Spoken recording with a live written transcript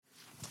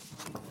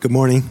Good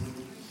morning.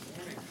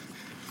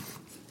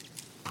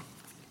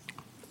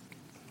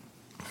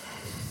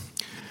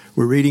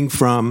 We're reading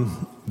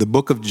from the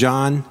book of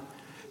John,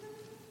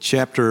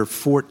 chapter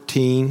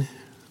 14,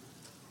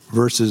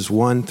 verses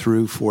 1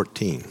 through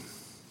 14.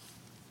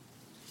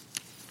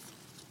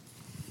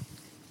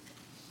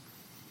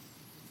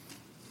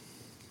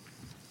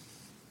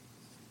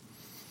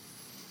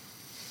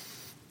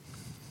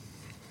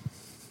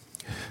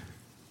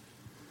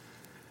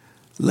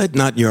 Let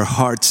not your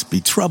hearts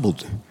be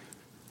troubled.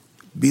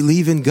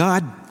 Believe in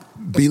God,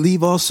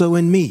 believe also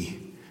in me.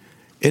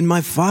 In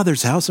my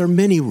Father's house are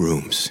many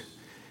rooms.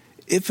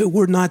 If it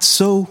were not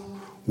so,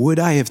 would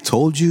I have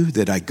told you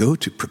that I go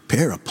to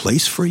prepare a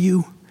place for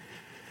you?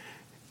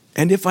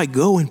 And if I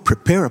go and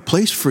prepare a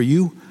place for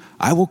you,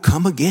 I will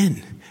come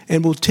again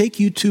and will take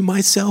you to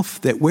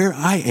myself, that where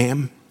I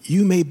am,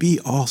 you may be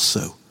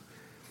also.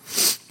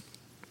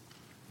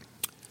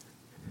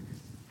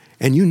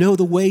 And you know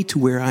the way to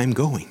where I am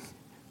going.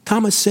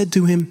 Thomas said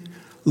to him,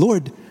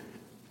 Lord,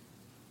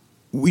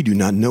 we do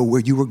not know where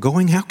you are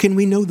going. How can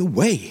we know the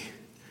way?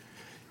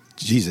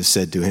 Jesus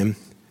said to him,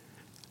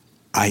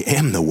 I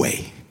am the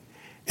way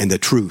and the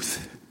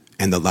truth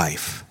and the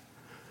life.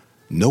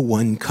 No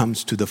one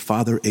comes to the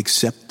Father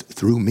except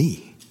through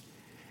me.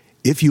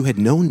 If you had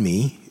known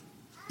me,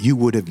 you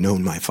would have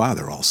known my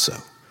Father also.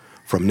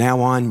 From now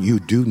on, you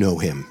do know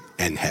him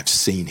and have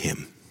seen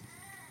him.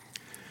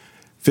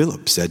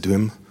 Philip said to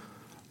him,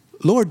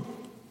 Lord,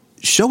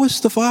 show us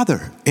the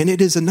Father, and it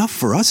is enough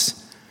for us.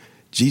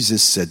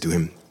 Jesus said to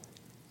him,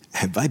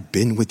 have I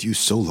been with you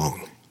so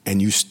long,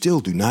 and you still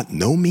do not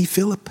know me,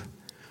 Philip?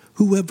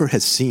 Whoever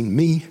has seen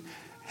me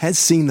has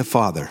seen the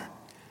Father.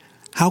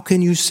 How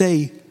can you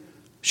say,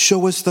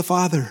 show us the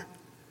Father?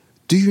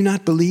 Do you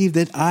not believe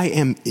that I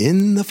am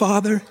in the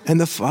Father,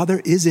 and the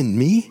Father is in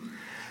me?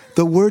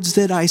 The words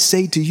that I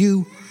say to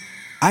you,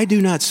 I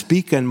do not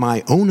speak on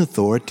my own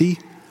authority,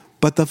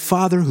 but the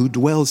Father who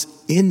dwells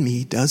in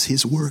me does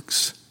his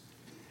works.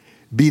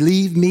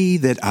 Believe me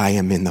that I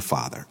am in the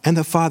Father, and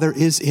the Father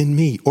is in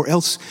me, or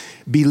else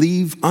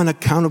believe on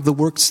account of the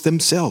works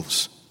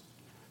themselves.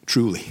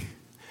 Truly,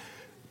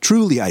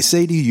 I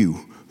say to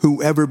you,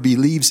 whoever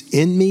believes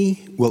in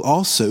me will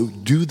also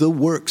do the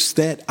works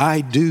that I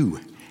do,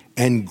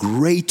 and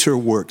greater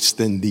works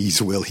than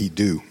these will he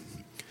do.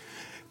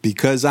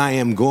 Because I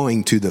am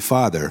going to the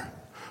Father,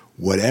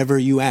 whatever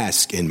you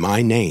ask in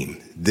my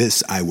name,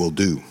 this I will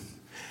do,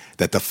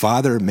 that the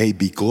Father may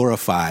be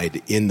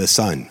glorified in the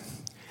Son.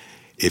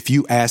 If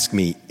you ask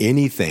me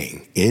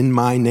anything in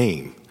my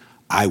name,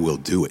 I will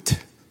do it.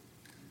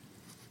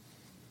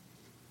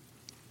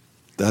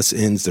 Thus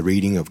ends the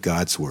reading of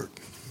God's word.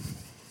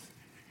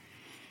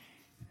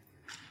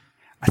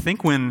 I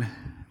think when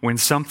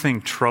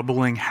something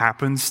troubling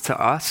happens to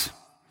us,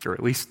 or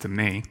at least to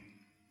me,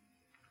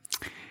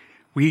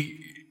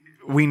 we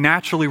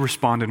naturally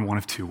respond in one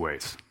of two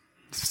ways.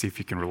 Let's see if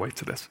you can relate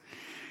to this.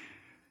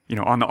 You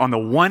know, on the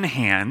one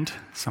hand,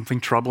 something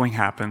troubling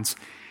happens.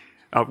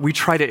 We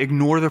try to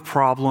ignore the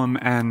problem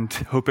and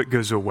hope it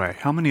goes away.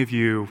 How many of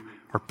you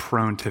are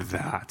prone to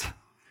that?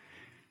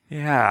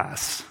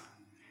 Yes.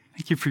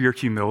 Thank you for your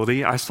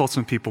humility. I saw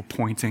some people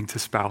pointing to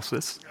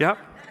spouses. Yep.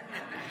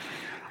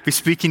 Be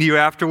speaking to you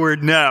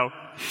afterward? No.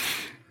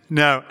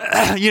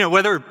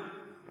 Whether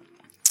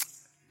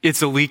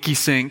it's a leaky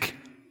sink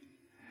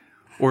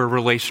or a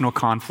relational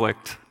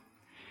conflict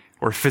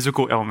or a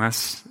physical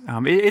illness,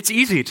 it's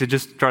easy to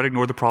just try to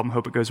ignore the problem,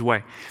 hope it goes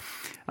away.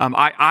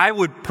 I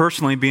would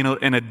personally be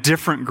in a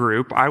different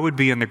group. I would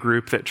be in the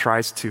group that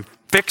tries to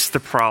fix the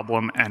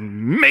problem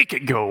and make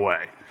it go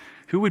away.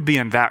 Who would be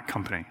in that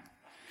company?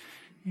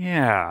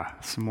 Yeah,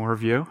 some more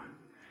of you.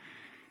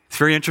 It's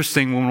very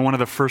interesting when one of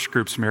the first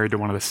groups married to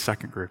one of the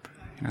second group.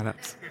 You know,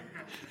 that's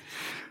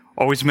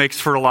always makes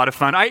for a lot of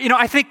fun.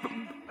 I think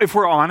if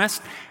we're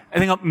honest, I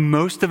think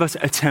most of us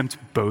attempt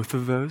both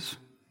of those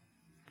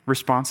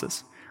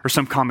responses or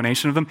some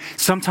combination of them,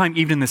 sometime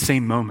even in the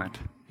same moment,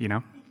 you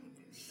know?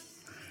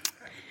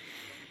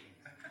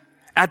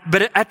 Why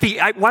do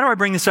I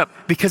bring this up?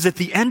 Because at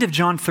the end of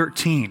John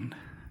 13,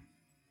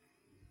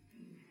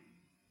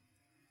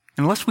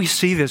 unless we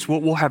see this,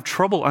 we'll have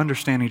trouble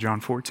understanding John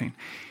 14.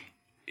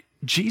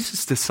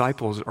 Jesus'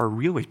 disciples are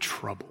really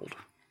troubled.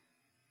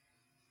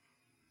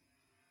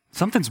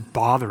 Something's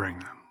bothering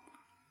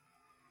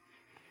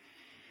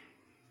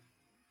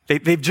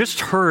them. They've just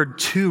heard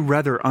two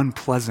rather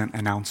unpleasant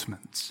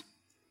announcements.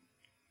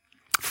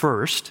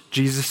 First,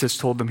 Jesus has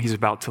told them he's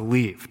about to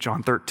leave.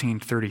 John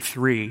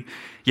 13:33.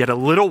 Yet a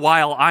little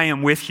while I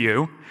am with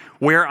you.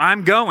 Where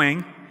I'm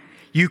going,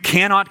 you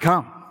cannot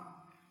come.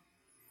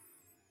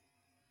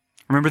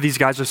 Remember, these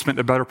guys have spent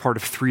the better part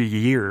of 3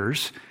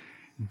 years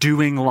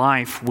doing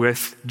life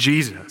with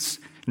Jesus,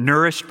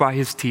 nourished by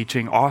his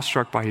teaching,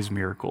 awestruck by his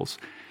miracles.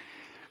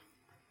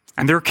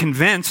 And they're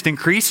convinced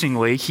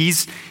increasingly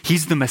he's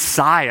the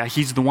Messiah.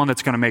 He's the one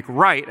that's going to make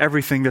right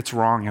everything that's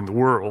wrong in the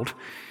world.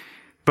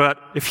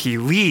 But if he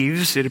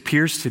leaves, it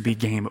appears to be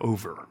game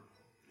over.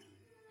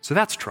 So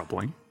that's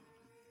troubling.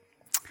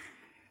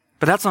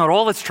 But that's not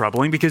all that's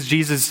troubling, because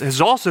Jesus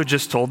has also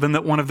just told them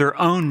that one of their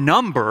own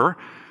number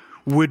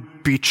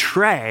would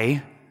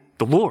betray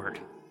the Lord,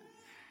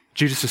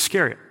 Judas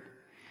Iscariot.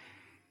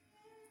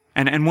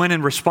 And when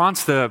in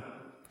response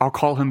I'll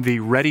call him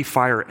the ready,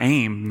 fire,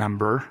 aim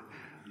member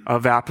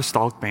of the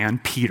apostolic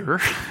band,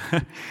 Peter,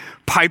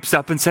 pipes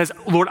up and says,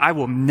 Lord, I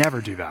will never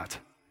do that.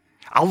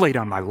 I'll lay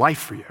down my life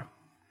for you.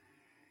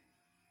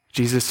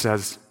 Jesus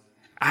says,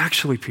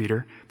 actually,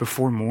 Peter,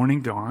 before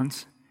morning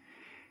dawns,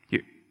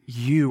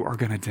 you are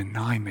going to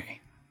deny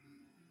me.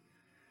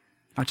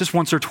 Not just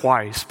once or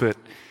twice, but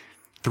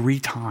 3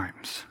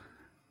 times.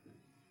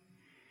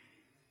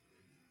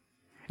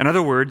 In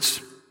other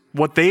words,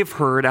 what they've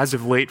heard as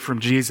of late from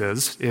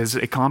Jesus is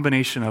a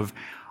combination of,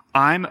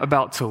 I'm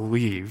about to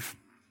leave,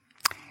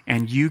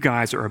 and you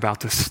guys are about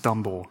to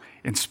stumble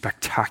in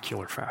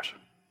spectacular fashion.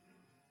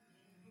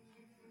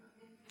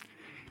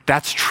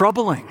 That's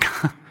troubling,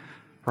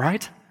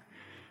 right?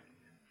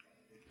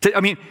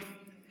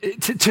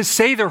 To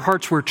say their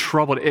hearts were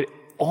troubled, it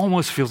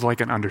almost feels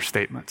like an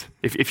understatement.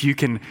 If you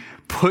can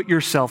put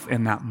yourself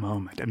in that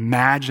moment,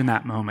 imagine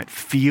that moment,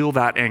 feel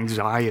that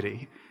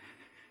anxiety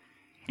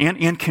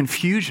and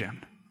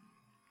confusion.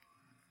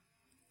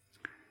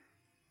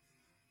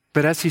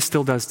 But as he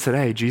still does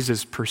today,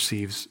 Jesus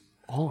perceives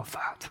all of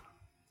that,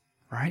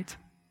 right?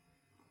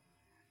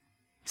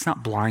 He's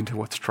not blind to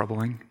what's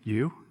troubling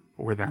you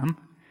or them.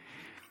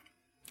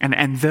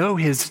 And though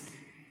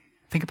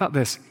think about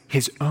this,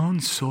 his own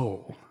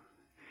soul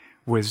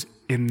was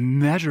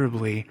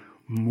immeasurably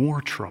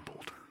more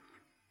troubled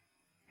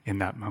in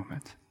that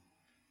moment,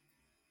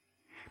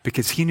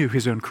 because he knew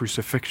his own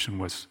crucifixion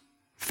was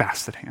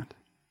fast at hand.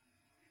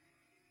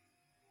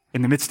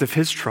 In the midst of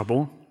his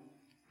trouble,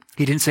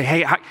 he didn't say,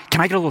 hey,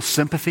 can I get a little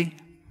sympathy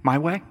my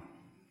way?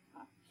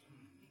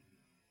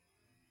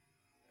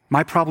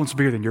 My problem's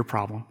bigger than your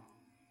problem.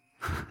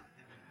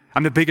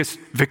 I'm the biggest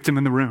victim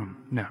in the room.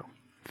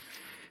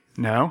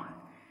 No.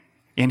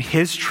 In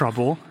his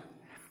trouble,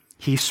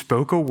 he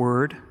spoke a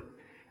word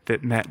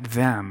that met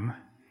them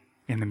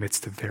in the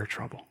midst of their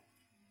trouble.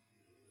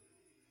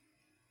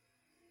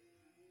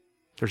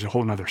 There's a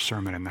whole nother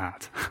sermon in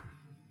that.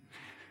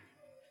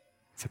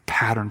 It's a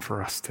pattern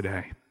for us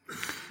today.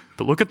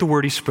 But look at the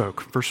word he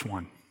spoke, verse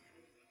 1.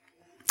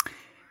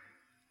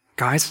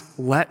 Guys,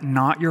 let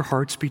not your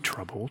hearts be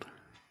troubled.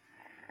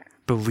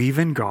 Believe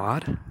in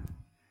God.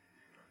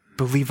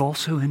 Believe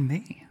also in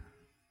me.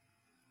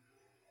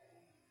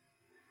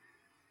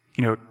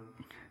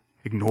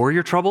 Ignore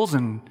your troubles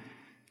and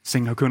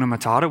sing Hakuna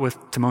Matata with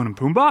Timon and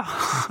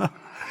Pumbaa?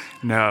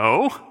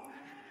 No.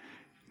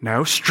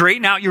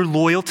 Straighten out your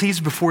loyalties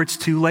before it's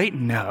too late?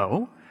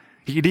 No.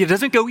 He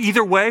doesn't go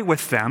either way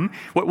with them.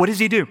 What does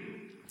he do?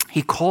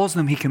 He calls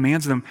them, he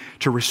commands them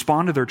to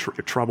respond to their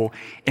trouble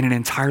in an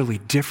entirely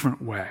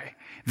different way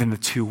than the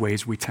 2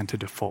 ways we tend to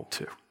default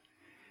to.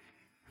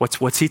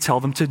 What's he tell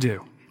them to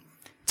do?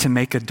 To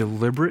make a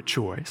deliberate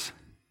choice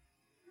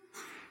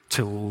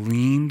to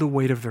lean the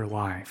weight of their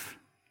life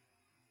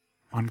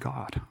on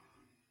God.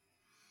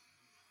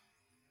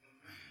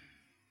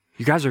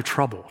 You guys are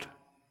troubled,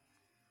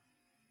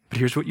 but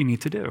here's what you need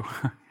to do.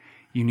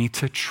 You need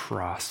to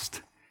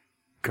trust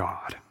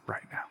God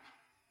right now.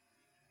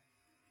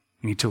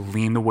 You need to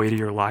lean the weight of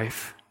your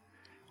life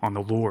on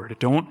the Lord.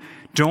 Don't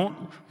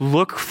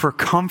look for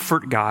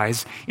comfort,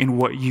 guys, in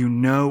what you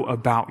know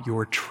about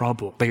your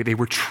trouble. They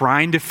were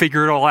trying to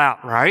figure it all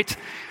out, right?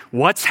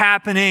 What's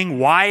happening,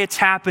 why it's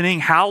happening,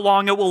 how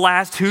long it will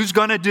last, who's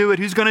going to do it,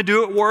 who's going to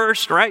do it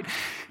worst, right?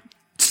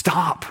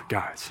 Stop,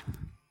 guys.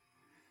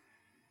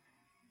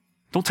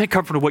 Don't take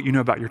comfort in what you know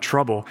about your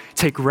trouble.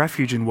 Take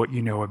refuge in what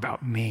you know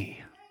about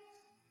me,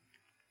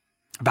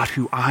 about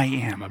who I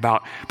am,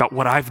 about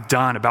what I've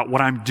done, about what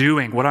I'm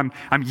doing, what I'm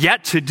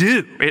yet to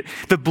do.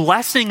 The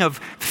blessing of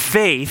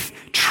faith,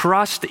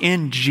 trust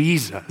in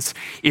Jesus,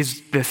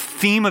 is the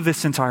theme of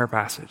this entire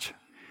passage,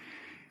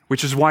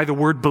 which is why the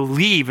word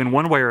believe in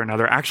one way or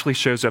another actually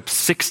shows up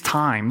 6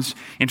 times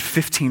in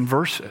 15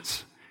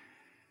 verses.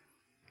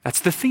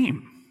 That's the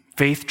theme.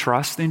 Faith,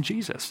 trust in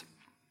Jesus.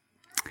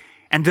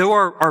 And though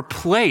our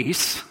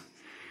place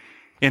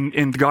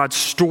in God's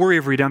story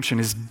of redemption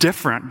is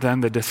different than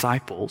the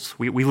disciples,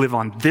 we live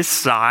on this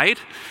side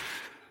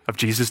of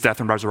Jesus' death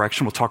and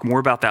resurrection. We'll talk more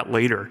about that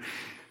later.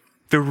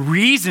 The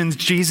reasons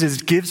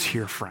Jesus gives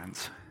here,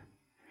 friends,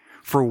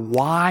 for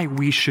why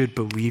we should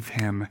believe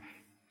him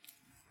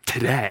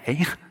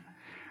today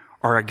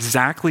are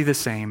exactly the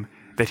same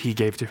that he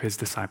gave to his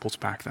disciples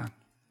back then.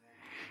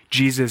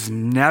 Jesus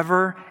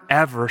never,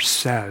 ever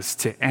says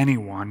to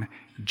anyone,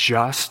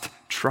 just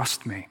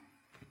trust me.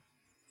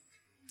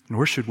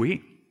 Nor should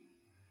we.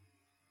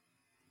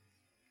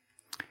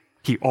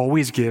 He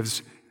always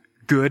gives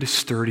good,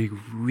 sturdy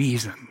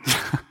reasons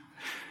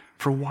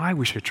for why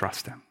we should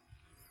trust him.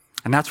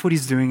 And that's what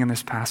he's doing in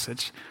this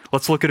passage.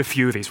 Let's look at a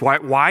few of these.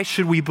 Why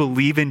should we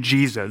believe in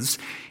Jesus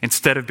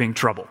instead of being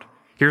troubled?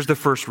 Here's the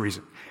first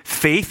reason.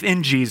 Faith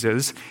in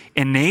Jesus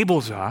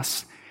enables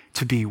us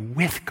to be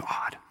with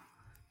God.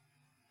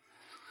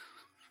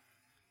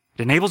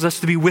 It enables us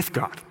to be with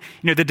God.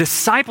 The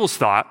disciples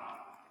thought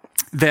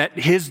that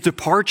his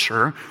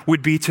departure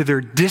would be to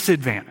their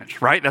disadvantage,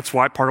 right? That's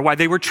part of why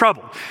they were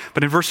troubled.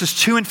 But in verses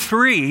 2 and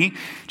 3,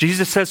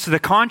 Jesus says to the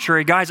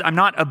contrary, guys, I'm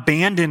not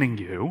abandoning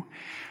you.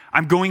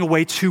 I'm going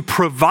away to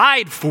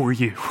provide for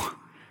you,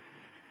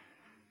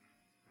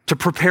 to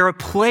prepare a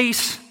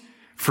place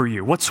for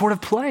you. What sort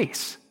of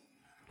place?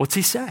 What's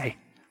he say?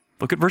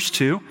 Look at verse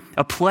 2,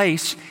 a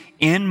place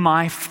in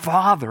my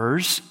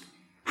Father's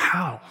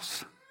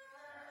house.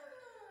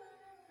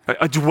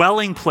 A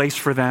dwelling place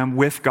for them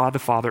with God the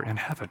Father in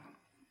heaven.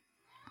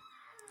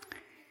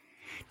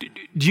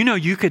 Do you know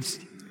you could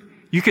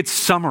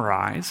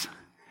summarize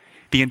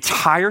the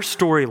entire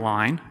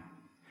storyline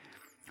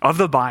of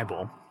the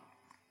Bible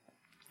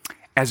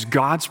as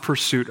God's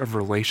pursuit of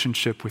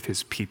relationship with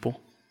his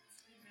people?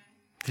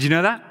 Did you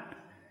know that?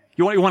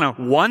 You want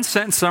a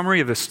one-sentence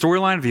summary of the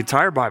storyline of the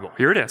entire Bible?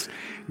 Here it is.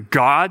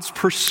 God's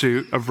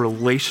pursuit of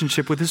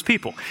relationship with his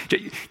people.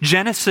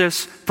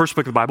 Genesis, first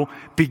book of the Bible,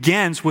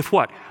 begins with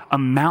what? A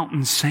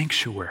mountain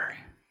sanctuary.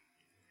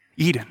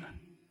 Eden.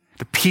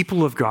 The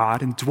people of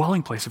God and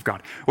dwelling place of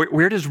God.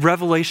 Where does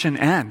Revelation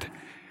end?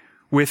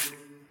 With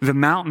the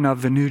mountain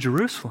of the New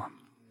Jerusalem.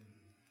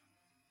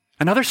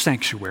 Another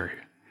sanctuary.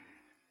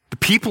 The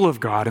people of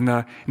God and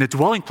the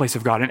dwelling place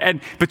of God.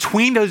 And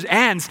between those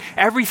ends,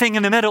 everything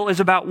in the middle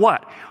is about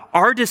what?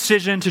 Our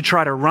decision to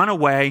try to run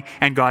away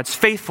and God's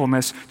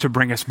faithfulness to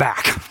bring us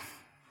back.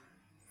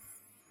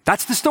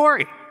 That's the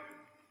story.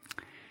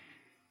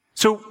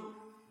 So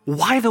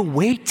why the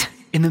wait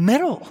in the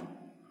middle?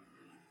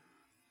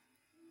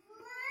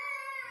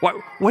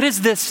 What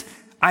is this?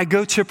 I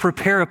go to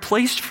prepare a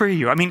place for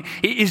you. I mean,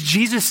 is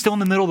Jesus still in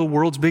the middle of the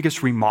world's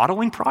biggest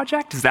remodeling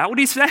project? Is that what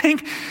he's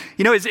saying?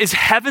 Is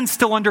heaven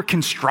still under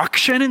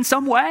construction in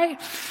some way?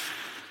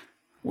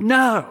 Well,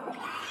 no.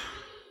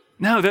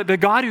 No, the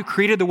God who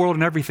created the world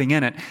and everything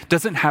in it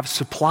doesn't have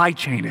supply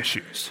chain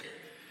issues.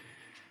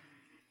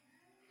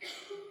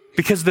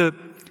 Because the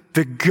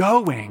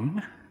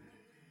going,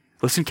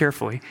 listen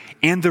carefully,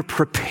 and the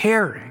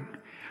preparing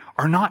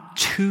are not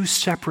two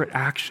separate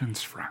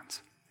actions,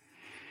 friends.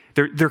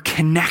 They're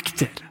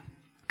connected,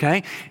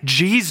 okay?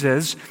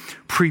 Jesus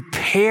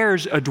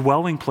prepares a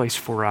dwelling place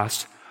for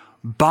us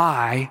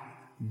by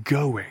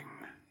going.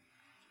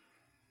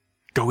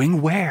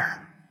 Going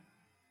where?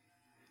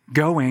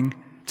 Going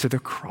to the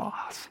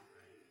cross.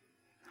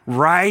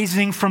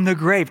 Rising from the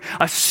grave,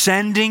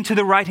 ascending to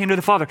the right hand of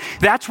the Father.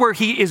 That's where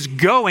he is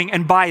going,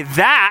 and by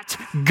that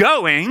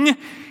going,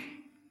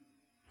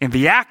 in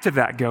the act of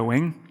that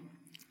going,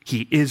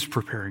 he is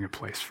preparing a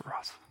place for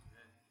us.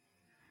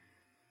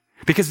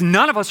 Because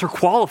none of us are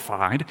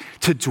qualified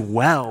to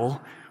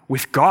dwell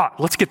with God.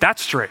 Let's get that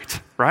straight,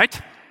 right?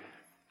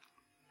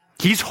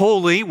 He's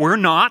holy, we're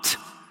not,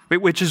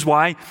 which is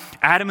why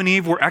Adam and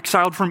Eve were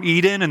exiled from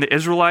Eden and the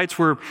Israelites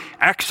were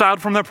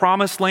exiled from the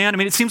promised land. I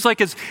mean, it seems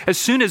like as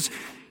soon as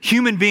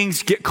human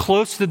beings get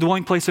close to the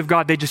dwelling place of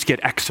God, they just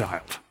get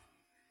exiled.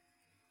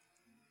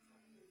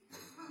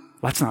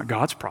 That's not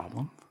God's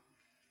problem.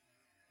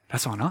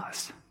 That's on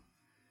us.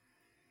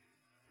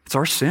 It's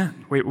our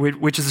sin,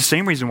 which is the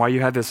same reason why you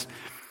had this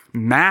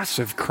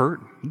massive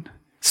curtain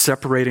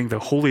separating the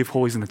Holy of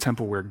Holies in the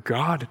temple where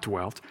God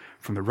dwelt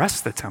from the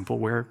rest of the temple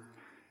where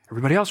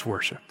everybody else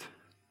worshiped.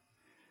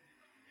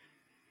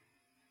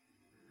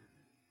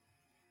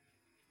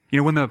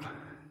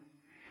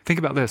 Think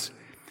about this.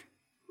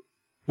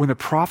 When the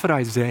prophet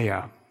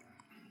Isaiah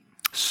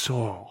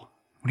saw,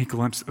 when he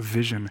glimpsed a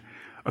vision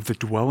of the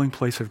dwelling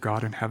place of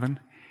God in heaven,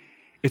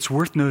 it's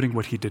worth noting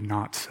what he did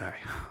not say.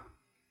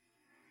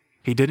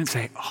 He didn't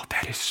say, oh,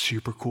 that is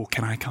super cool.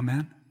 Can I come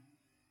in?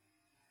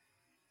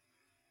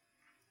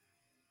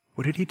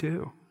 What did he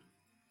do?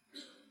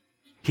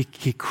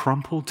 He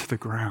crumpled to the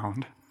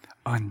ground,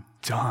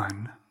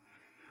 undone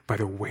by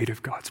the weight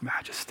of God's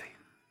majesty.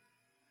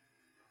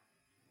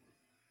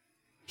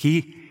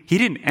 He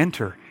didn't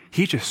enter.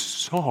 He just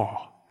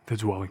saw the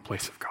dwelling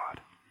place of God.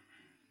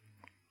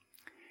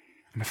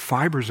 And the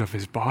fibers of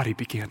his body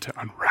began to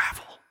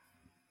unravel.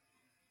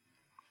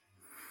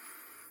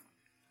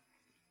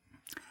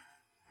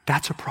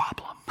 That's a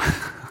problem.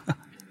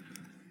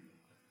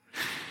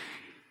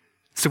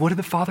 So what did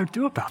the Father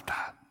do about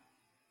that?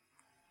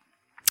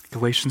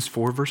 Galatians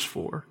 4, verse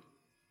 4.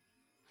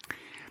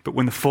 But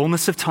when the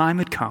fullness of time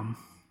had come,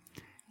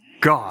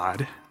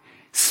 God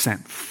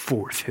sent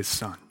forth his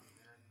Son.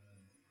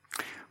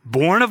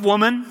 Born of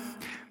woman,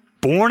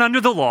 born under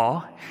the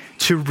law,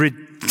 to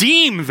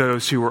redeem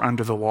those who were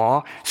under the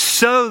law,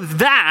 so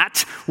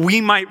that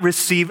we might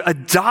receive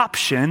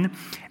adoption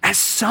as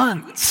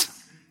sons.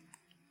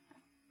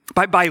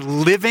 By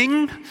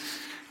living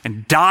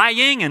and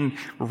dying and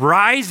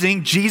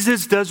rising,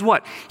 Jesus does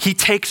what? He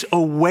takes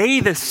away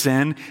the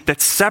sin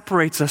that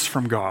separates us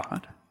from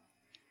God.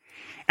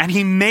 And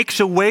he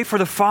makes a way for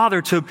the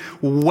Father to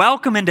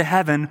welcome into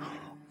heaven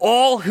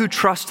all who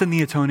trust in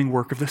the atoning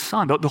work of the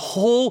Son. The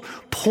whole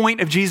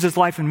point of Jesus'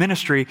 life and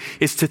ministry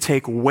is to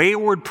take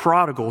wayward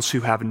prodigals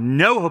who have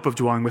no hope of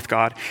dwelling with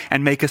God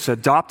and make us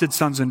adopted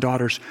sons and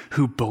daughters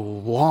who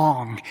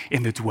belong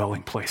in the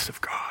dwelling place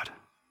of God.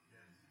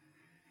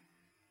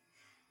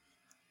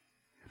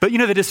 But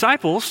the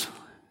disciples,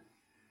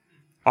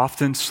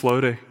 often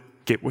slow to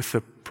get with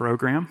the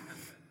program,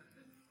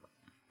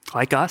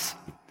 like us,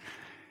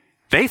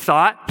 they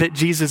thought that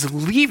Jesus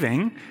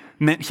leaving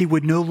meant he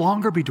would no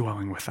longer be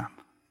dwelling with them.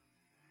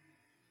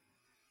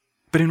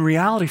 But in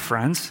reality,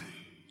 friends,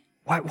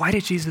 why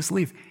did Jesus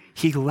leave?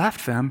 He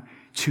left them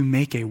to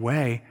make a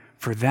way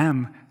for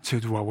them to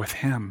dwell with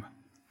him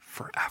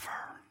forever.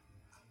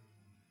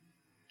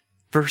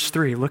 Verse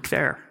 3, look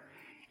there.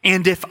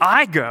 And if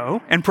I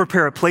go and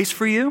prepare a place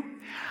for you,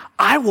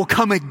 I will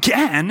come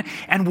again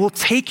and will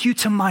take you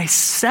to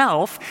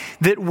myself,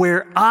 that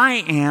where I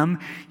am,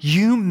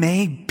 you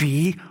may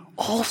be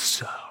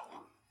also.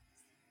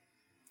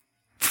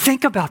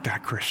 Think about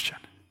that, Christian.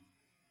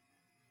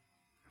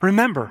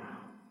 Remember,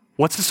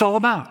 what's this all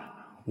about?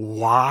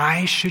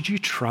 Why should you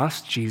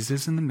trust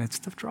Jesus in the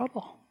midst of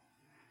trouble?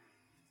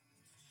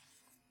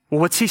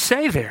 Well, what's he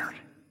say there?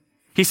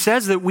 He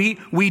says that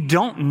we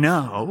don't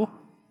know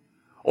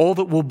all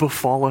that will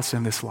befall us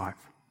in this life.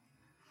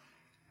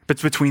 But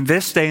it's between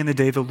this day and the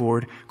day the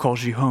Lord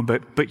calls you home.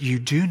 But you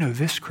do know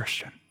this,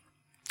 Christian.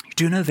 You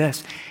do know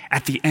this.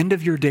 At the end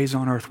of your days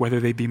on earth, whether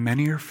they be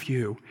many or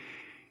few,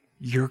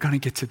 you're going to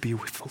get to be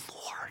with the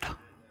Lord.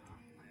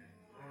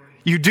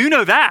 You do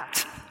know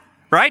that,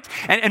 right?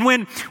 And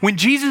when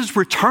Jesus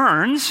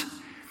returns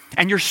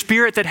and your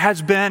spirit that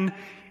has been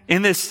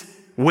in this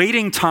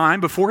waiting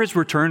time before his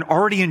return,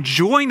 already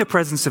enjoying the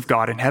presence of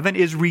God in heaven,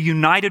 is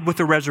reunited with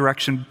a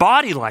resurrection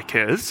body like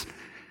his,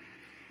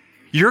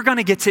 you're going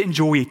to get to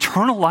enjoy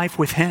eternal life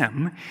with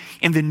him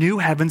in the new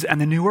heavens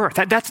and the new earth.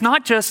 That's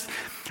not just,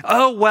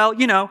 oh, well,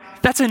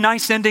 that's a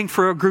nice ending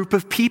for a group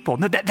of people.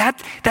 No,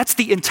 that's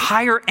the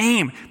entire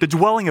aim, the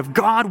dwelling of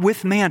God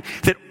with man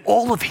that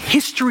all of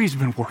history has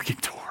been working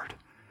toward.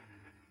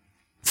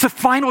 It's the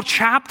final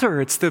chapter.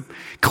 It's the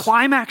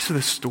climax of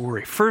the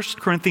story. 1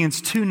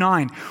 Corinthians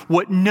 2:9.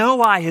 What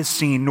no eye has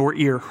seen, nor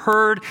ear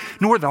heard,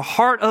 nor the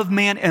heart of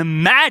man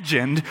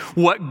imagined,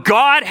 what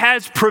God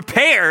has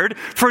prepared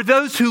for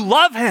those who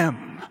love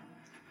him.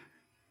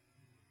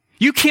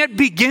 You can't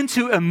begin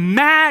to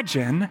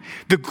imagine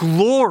the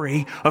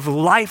glory of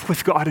life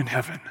with God in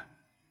heaven.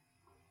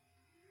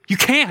 You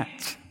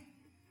can't.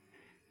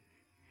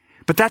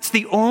 But that's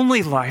the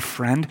only life,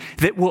 friend,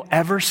 that will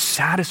ever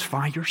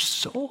satisfy your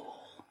soul.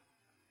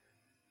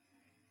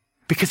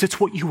 Because it's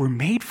what you were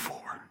made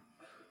for.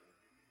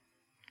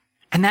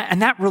 And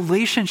that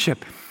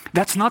relationship,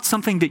 that's not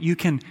something that you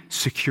can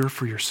secure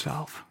for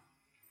yourself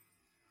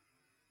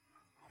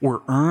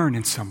or earn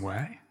in some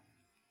way.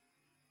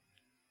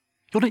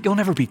 You'll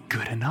never be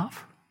good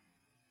enough,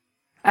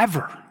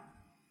 ever.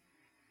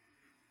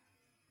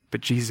 But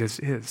Jesus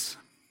is.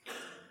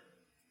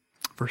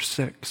 Verse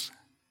 6,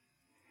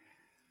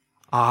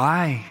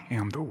 I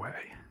am the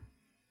way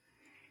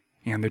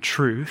and the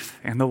truth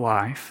and the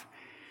life.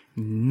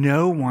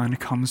 No one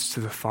comes to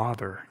the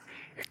Father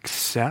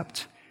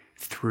except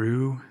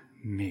through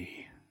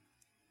me.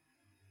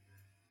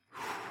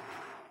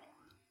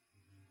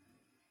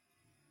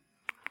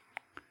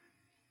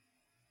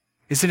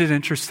 Isn't it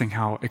interesting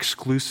how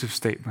exclusive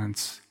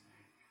statements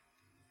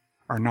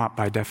are not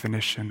by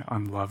definition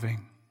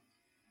unloving?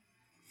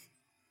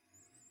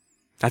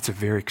 That's a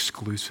very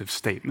exclusive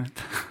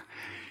statement.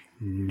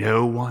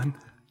 No one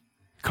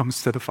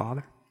comes to the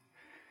Father.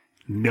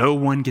 No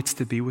one gets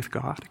to be with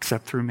God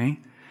except through me.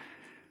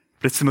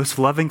 But it's the most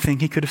loving thing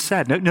he could have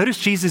said. Notice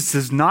Jesus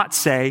does not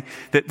say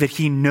that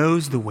he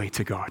knows the way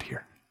to God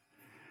here.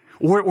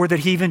 Or that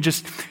he even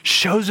just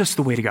shows us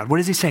the way to God. What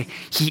does he say?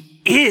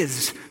 He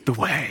is the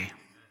way.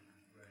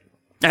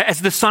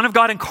 As the Son of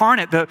God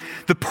incarnate, the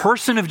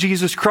person of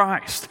Jesus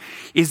Christ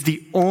is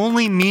the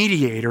only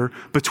mediator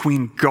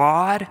between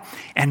God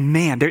and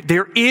man.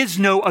 There is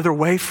no other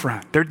way,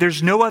 friend.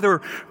 There's no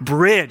other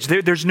bridge.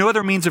 There's no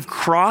other means of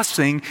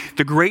crossing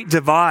the great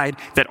divide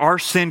that our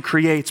sin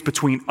creates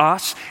between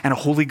us and a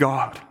holy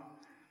God.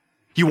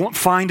 You won't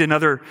find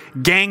another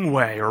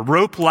gangway or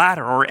rope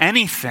ladder or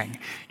anything.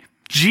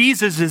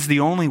 Jesus is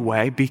the only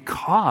way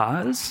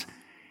because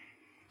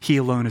he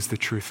alone is the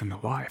truth and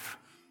the life.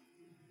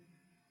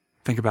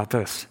 Think about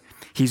this.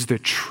 He's the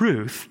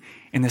truth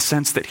in the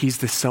sense that he's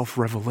the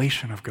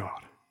self-revelation of God.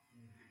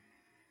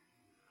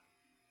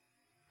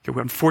 Okay,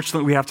 well,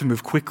 unfortunately, we have to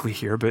move quickly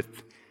here, but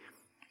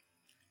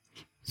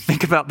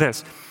think about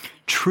this.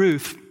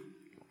 Truth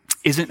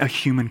isn't a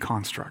human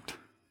construct.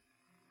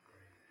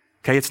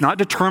 Okay, it's not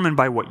determined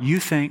by what you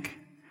think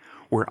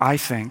or I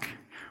think,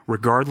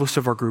 regardless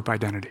of our group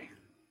identity.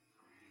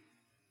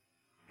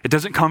 It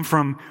doesn't come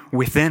from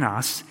within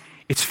us.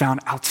 It's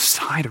found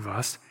outside of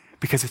us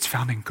because it's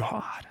found in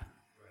God.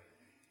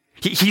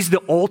 He's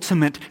the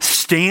ultimate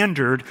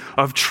standard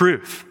of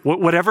truth.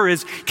 Whatever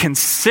is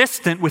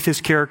consistent with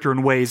his character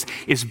and ways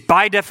is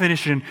by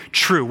definition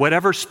true.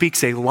 Whatever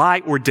speaks a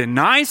lie or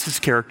denies his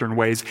character and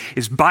ways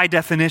is by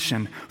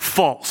definition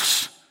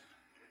false.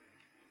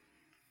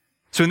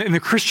 So in the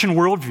Christian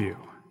worldview,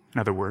 in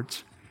other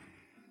words,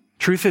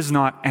 truth is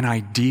not an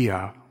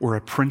idea or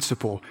a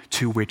principle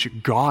to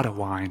which God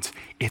aligns.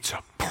 It's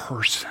a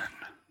person.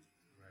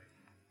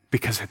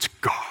 Because it's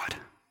God.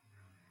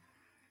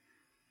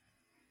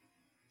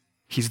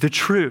 He's the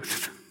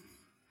truth,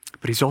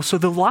 but he's also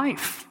the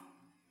life.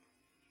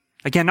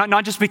 Again,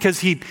 not just because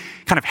he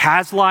kind of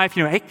has life,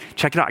 hey,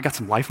 check it out, I got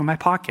some life in my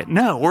pocket.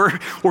 No,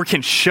 or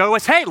can show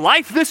us, hey,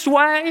 life this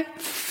way.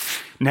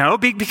 No,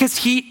 because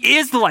he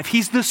is the life.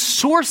 He's the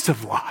source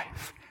of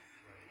life.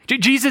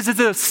 Jesus is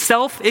a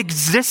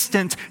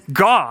self-existent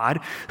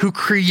God who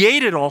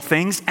created all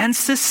things and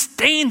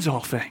sustains all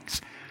things.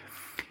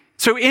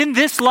 So in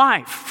this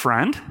life,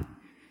 friend,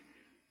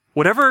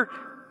 whatever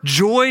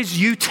joys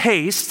you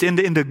taste in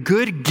the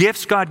good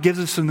gifts God gives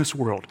us in this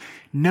world,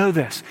 know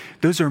this,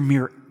 those are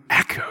mere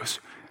echoes,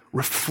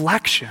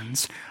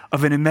 reflections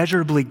of an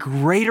immeasurably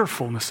greater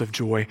fullness of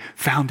joy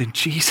found in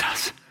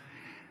Jesus.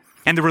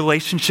 And the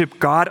relationship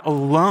God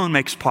alone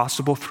makes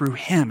possible through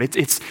him.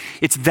 It's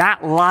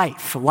that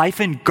life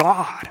in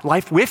God,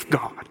 life with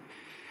God,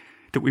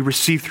 that we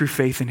receive through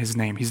faith in his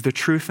name. He's the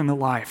truth and the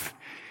life.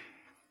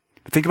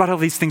 But think about how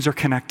these things are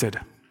connected.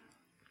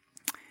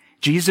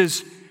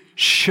 Jesus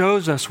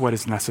shows us what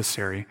is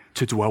necessary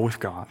to dwell with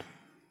God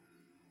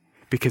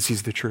because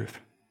he's the truth.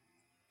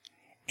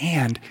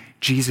 And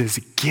Jesus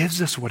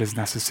gives us what is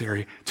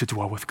necessary to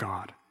dwell with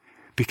God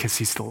because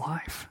he's the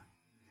life.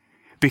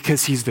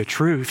 Because he's the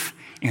truth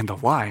and the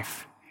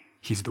life,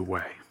 he's the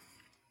way.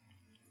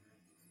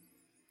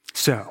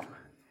 So,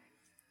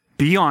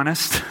 be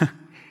honest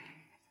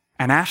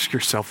and ask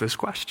yourself this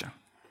question.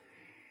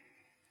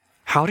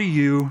 How do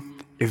you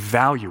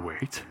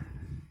evaluate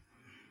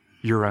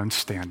your own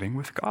standing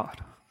with God?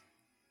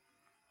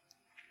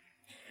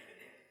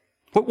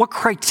 What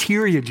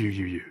criteria do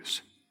you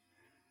use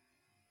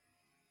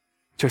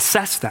to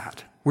assess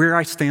that, where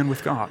I stand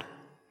with God?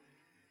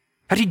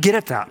 How do you get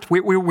at that?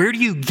 Where do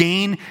you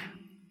gain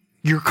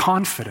your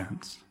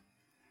confidence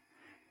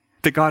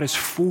that God is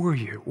for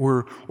you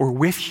or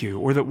with you,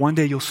 or that one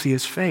day you'll see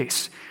his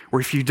face,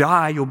 or if you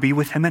die, you'll be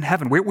with him in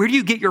heaven? Where do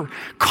you get your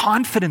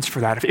confidence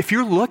for that? If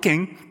you're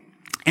looking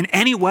in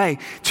any way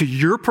to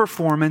your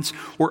performance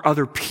or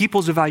other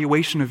people's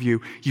evaluation of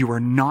you, you are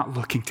not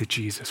looking to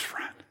Jesus,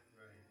 friend.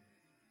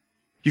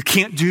 You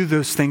can't do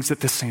those things at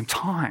the same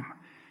time.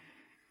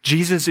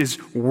 Jesus is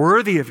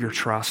worthy of your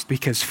trust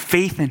because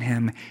faith in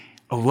him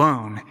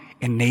alone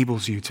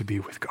enables you to be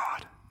with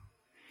God.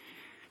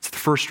 It's the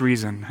first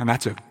reason, and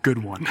that's a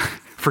good one,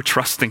 for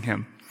trusting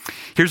him.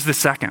 Here's the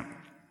second.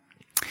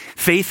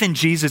 Faith in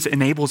Jesus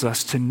enables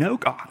us to know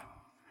God.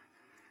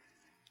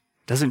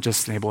 It doesn't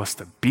just enable us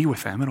to be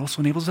with him, it also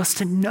enables us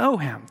to know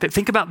him.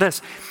 Think about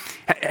this.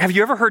 Have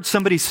you ever heard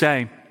somebody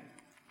say,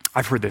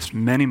 I've heard this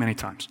many, many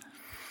times.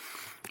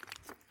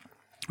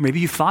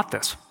 Maybe you've thought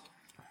this.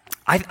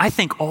 I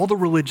think all the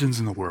religions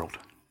in the world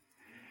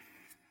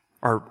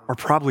are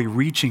probably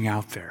reaching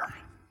out there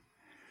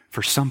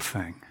for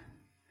something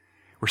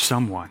or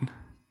someone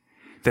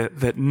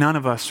that none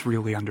of us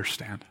really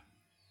understand.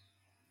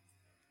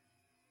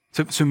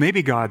 So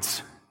maybe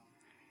God's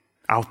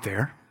out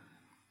there.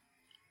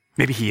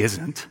 Maybe he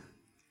isn't.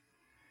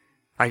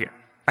 I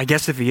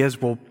guess if he is,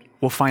 we'll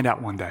find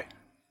out one day.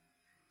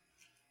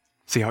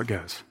 See how it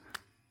goes.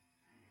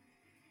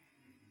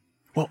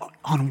 Well,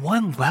 on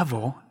one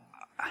level,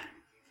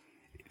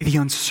 the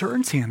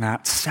uncertainty in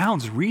that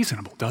sounds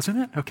reasonable, doesn't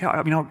it? Okay,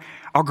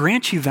 I'll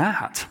grant you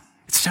that.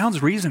 It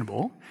sounds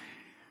reasonable.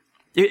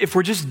 If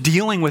we're just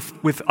dealing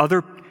with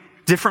other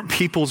different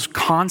people's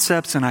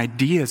concepts and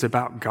ideas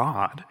about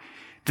God,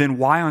 then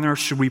why on earth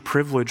should we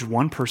privilege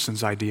one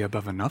person's idea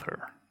above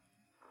another?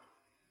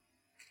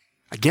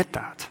 I get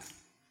that.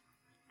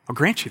 I'll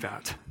grant you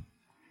that.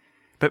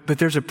 But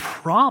there's a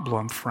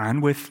problem,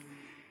 friend, with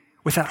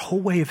that whole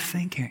way of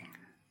thinking.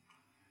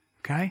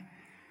 Okay?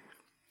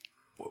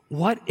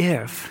 What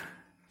if,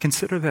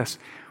 consider this,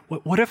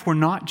 what if we're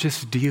not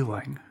just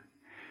dealing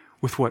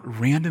with what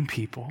random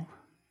people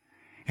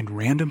in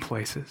random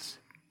places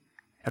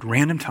at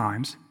random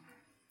times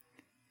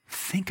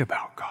think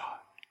about God?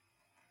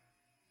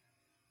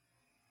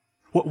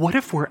 What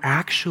if we're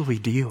actually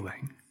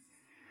dealing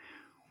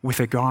with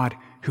a God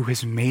who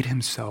has made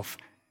himself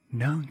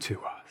known to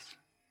us?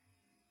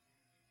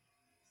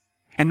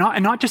 And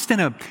not just in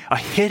a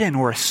hidden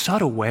or a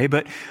subtle way,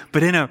 but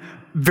in a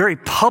very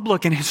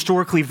public and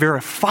historically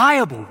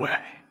verifiable way.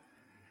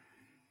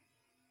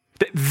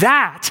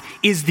 That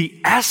is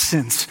the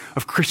essence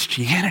of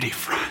Christianity,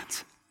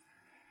 friends.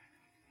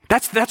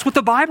 That's what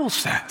the Bible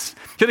says.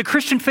 The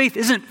Christian faith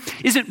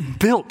isn't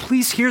built,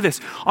 please hear this,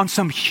 on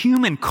some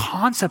human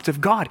concept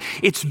of God.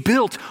 It's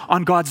built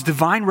on God's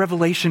divine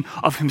revelation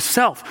of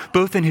himself,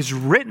 both in his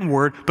written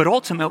word, but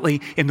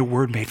ultimately in the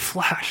word made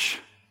flesh.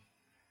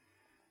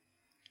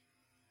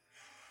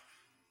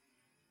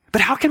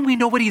 But how can we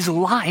know what he's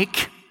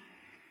like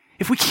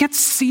if we can't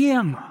see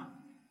him?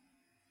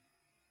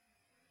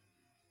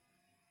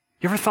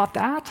 You ever thought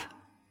that?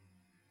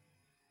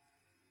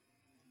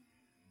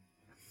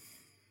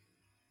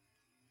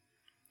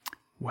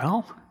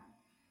 Well,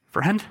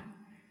 friend,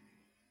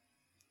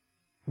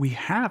 we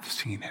have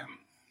seen him.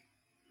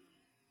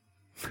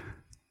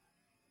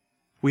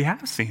 We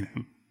have seen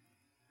him.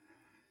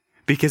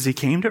 Because he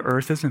came to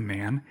earth as a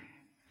man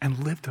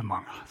and lived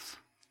among us.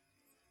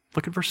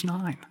 Look at verse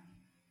 9.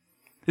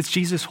 It's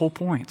Jesus' whole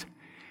point.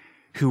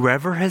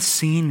 Whoever has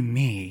seen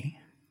me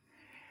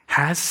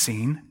has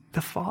seen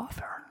the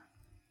Father.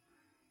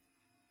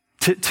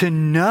 To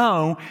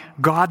know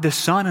God the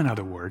Son, in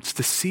other words,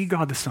 to see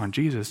God the Son,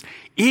 Jesus,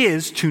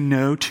 is to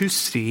know, to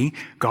see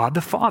God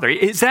the Father.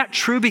 Is that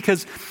true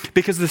because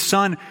the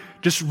Son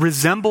just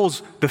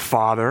resembles the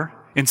Father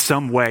in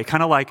some way,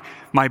 kind of like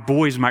my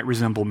boys might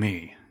resemble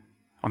me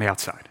on the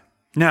outside?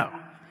 No.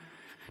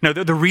 No,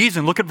 the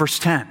reason, look at verse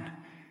 10.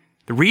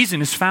 The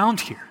reason is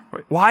found here.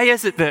 Why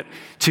is it that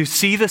to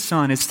see the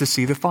Son is to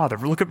see the Father?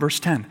 Look at verse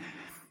 10.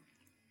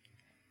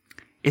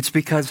 It's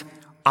because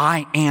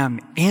I am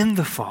in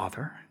the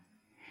Father,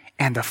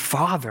 and the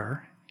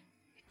Father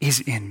is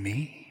in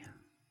me.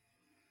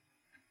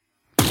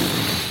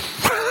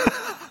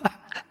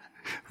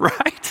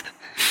 Right?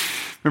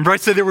 Remember I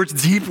said there were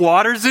deep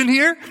waters in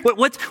here?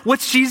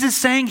 What's Jesus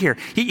saying here?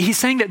 He's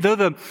saying that though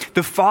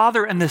the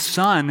Father and the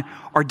Son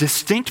are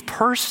distinct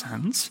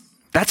persons,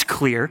 that's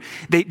clear,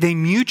 they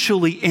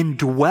mutually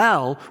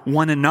indwell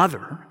one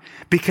another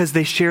because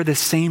they share the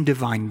same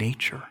divine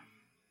nature.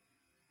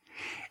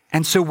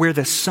 And so where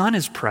the Son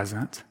is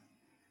present,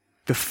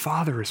 the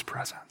Father is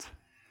present.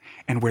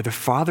 And where the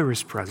Father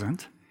is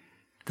present,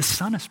 the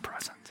Son is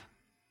present.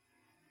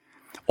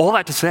 All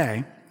that to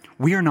say,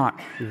 we are not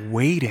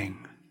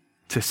waiting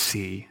to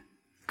see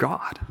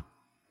God.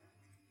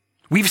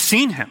 We've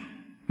seen him.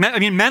 I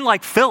mean, men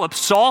like Philip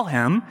saw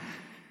him,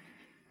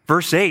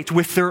 verse 8,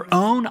 with their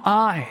own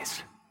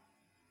eyes.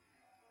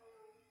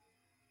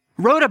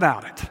 Wrote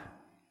about it.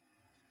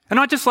 And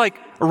not just like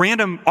a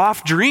random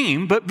off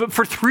dream, but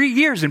for 3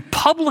 years in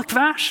public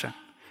fashion.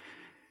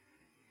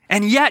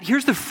 And yet,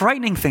 here's the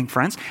frightening thing,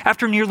 friends.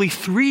 After nearly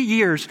 3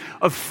 years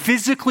of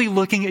physically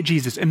looking at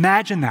Jesus,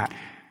 imagine that.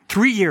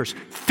 3 years,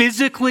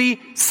 physically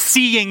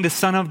seeing the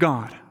Son of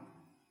God.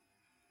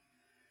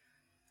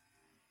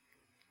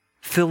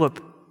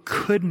 Philip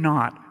could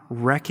not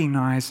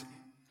recognize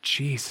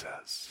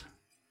Jesus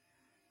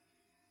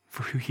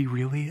for who he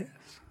really is.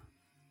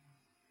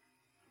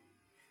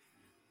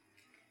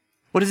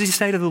 What does he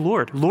say to the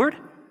Lord? Lord,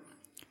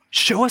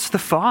 show us the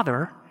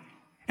Father,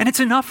 and it's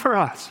enough for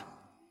us.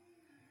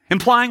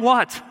 Implying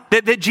what?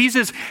 That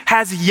Jesus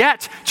has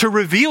yet to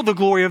reveal the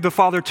glory of the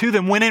Father to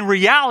them, when in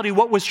reality,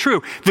 what was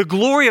true? The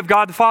glory of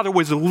God the Father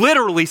was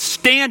literally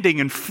standing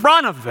in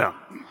front of them.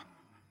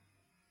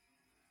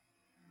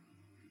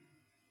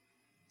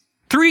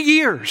 3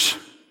 years.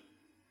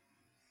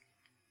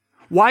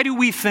 Why do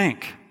we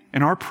think,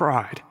 in our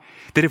pride,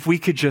 that if we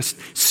could just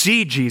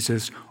see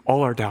Jesus,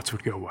 all our doubts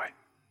would go away?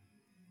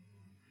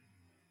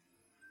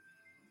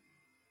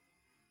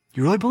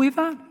 You really believe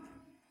that?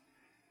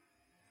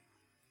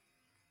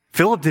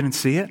 Philip didn't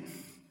see it.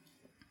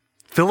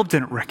 Philip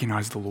didn't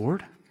recognize the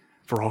Lord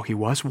for all he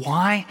was.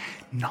 Why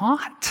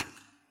not?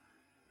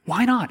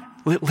 Why not?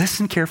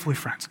 Listen carefully,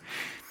 friends.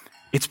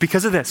 It's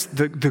because of this.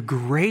 The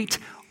great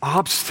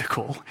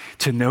obstacle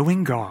to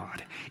knowing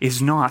God is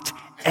not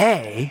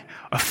A,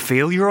 a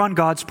failure on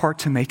God's part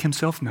to make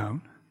himself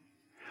known,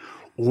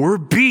 or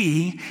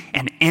B,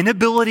 an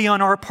inability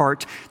on our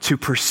part to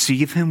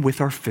perceive him with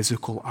our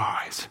physical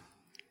eyes.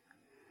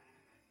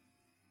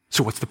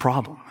 So what's the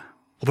problem?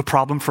 Well, the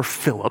problem for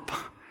Philip,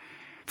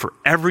 for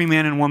every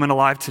man and woman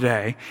alive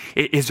today,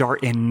 is our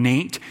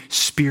innate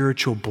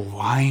spiritual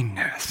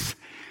blindness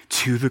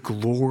to the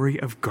glory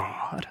of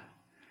God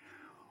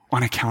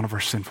on account of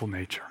our sinful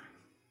nature.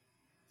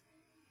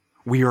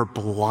 We are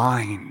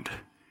blind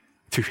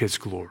to his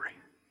glory.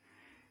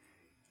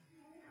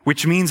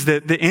 Which means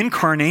that the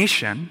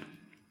incarnation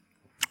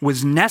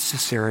was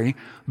necessary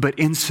but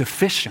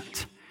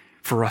insufficient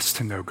for us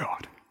to know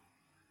God.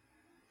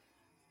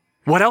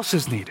 What else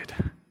is needed?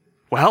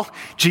 Well,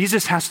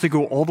 Jesus has to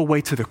go all the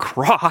way to the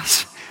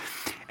cross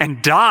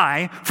and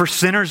die for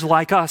sinners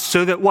like us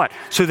so that what?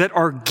 So that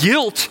our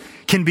guilt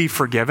can be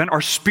forgiven, our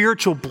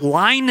spiritual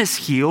blindness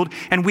healed,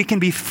 and we can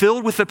be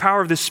filled with the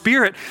power of the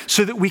Spirit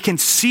so that we can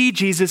see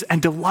Jesus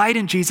and delight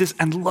in Jesus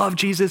and love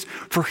Jesus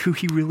for who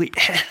he really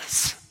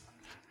is.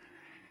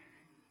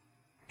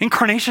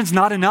 Incarnation's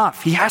not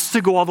enough. He has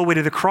to go all the way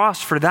to the cross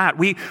for that.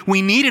 We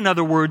need, in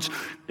other words,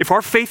 if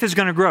our faith is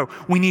going to grow,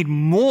 we need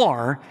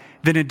more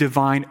than a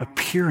divine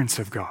appearance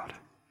of God.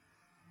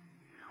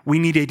 We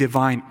need a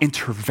divine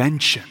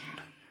intervention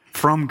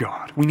from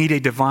God. We need a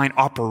divine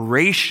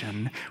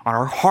operation on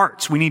our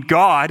hearts. We need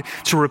God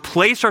to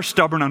replace our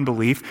stubborn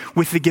unbelief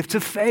with the gift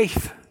of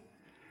faith.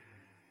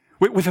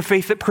 With a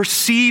faith that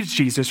perceives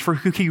Jesus for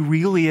who he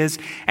really is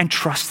and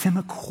trusts him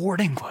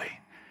accordingly.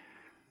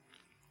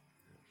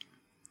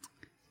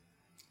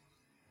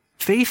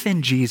 Faith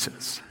in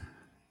Jesus.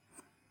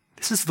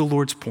 This is the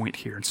Lord's point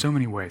here in so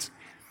many ways.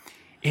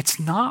 It's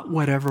not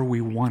whatever we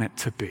want it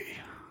to be.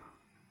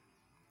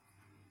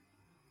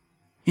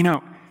 You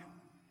know,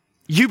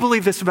 you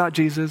believe this about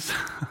Jesus.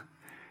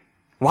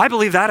 Well, I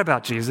believe that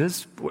about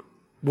Jesus.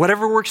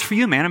 Whatever works for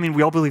you, man. I mean,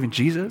 we all believe in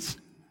Jesus.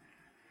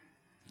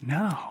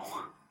 No.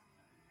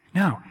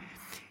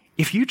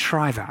 If you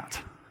try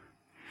that,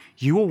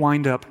 you will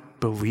wind up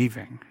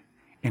believing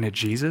in a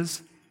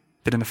Jesus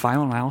that in the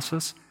final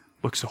analysis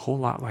looks a whole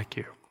lot like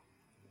you.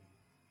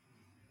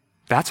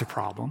 That's a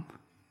problem.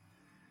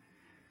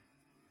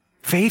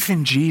 Faith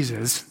in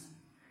Jesus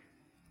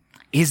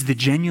is the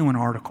genuine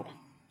article.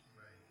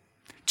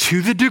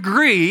 To the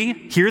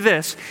degree, hear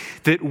this,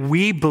 that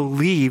we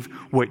believe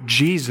what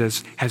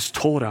Jesus has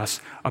told us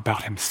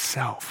about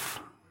himself.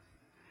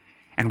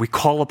 And we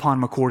call upon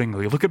him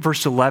accordingly. Look at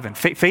verse 11.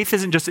 Faith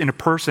isn't just in a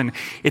person,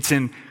 it's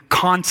in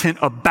content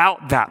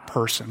about that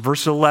person.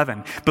 Verse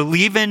 11,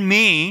 believe in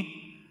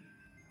me,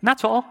 and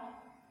that's all.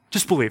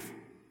 Just believe.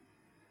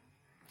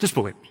 Just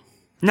believe.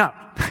 No,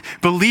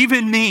 believe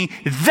in me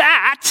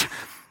that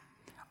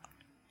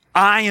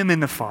I am in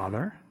the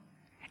Father,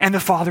 and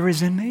the Father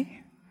is in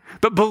me.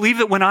 But believe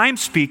that when I'm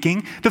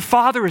speaking, the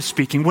Father is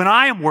speaking. When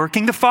I am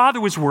working, the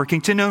Father is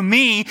working. To know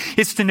me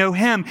is to know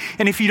him.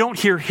 And if you don't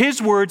hear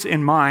his words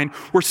in mine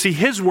or see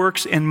his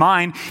works in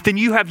mine, then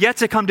you have yet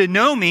to come to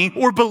know me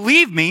or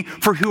believe me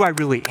for who I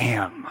really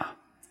am.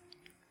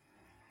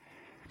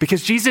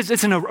 Because Jesus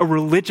isn't a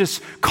religious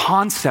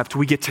concept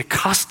we get to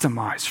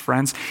customize,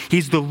 friends.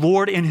 He's the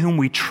Lord in whom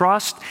we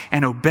trust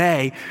and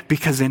obey,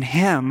 because in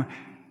him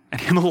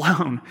and him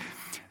alone,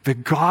 the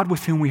God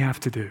with whom we have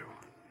to do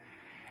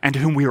and to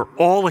whom we are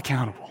all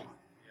accountable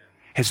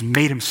has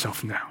made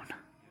himself known.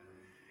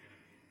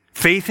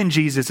 Faith in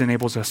Jesus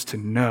enables us to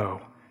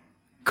know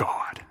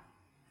God.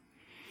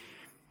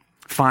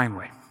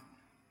 Finally,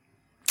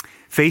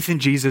 faith in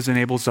Jesus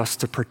enables us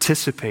to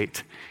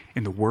participate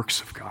in the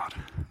works of God.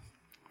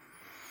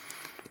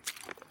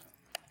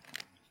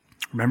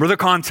 Remember the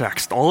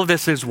context. All of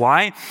this is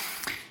why,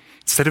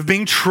 instead of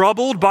being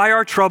troubled by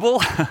our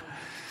trouble,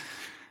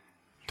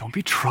 don't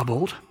be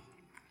troubled.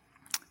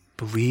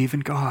 Believe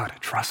in God.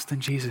 Trust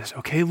in Jesus.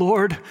 Okay,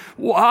 Lord,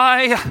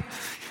 why?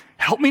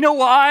 Help me know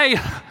why.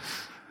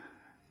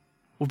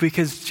 Well,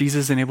 because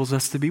Jesus enables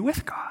us to be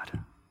with God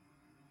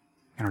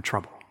in our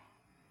trouble.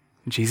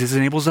 And Jesus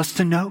enables us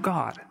to know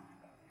God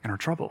in our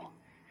trouble.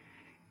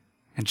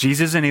 And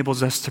Jesus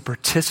enables us to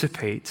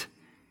participate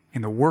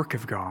in the work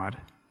of God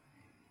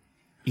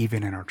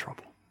even in our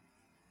trouble.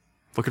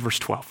 Look at verse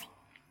 12.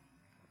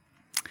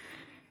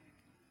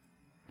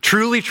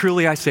 Truly,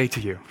 truly, I say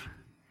to you,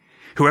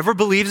 whoever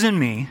believes in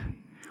me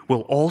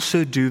will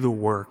also do the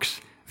works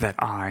that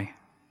I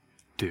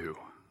do.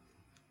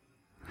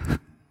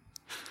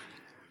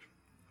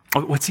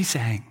 What's he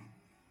saying?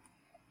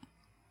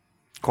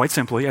 Quite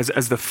simply,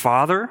 as the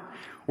Father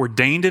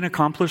ordained and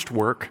accomplished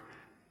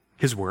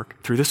his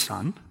work through the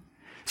Son,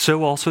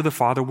 so also the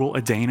Father will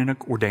ordain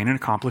and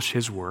accomplish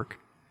his work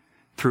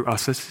through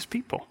us as his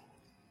people.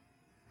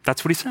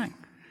 That's what he's saying.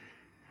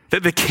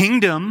 That the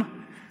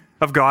kingdom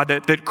of God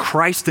that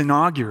Christ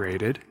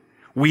inaugurated,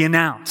 we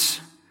announce.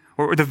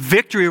 Or the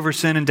victory over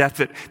sin and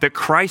death that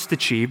Christ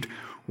achieved,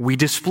 we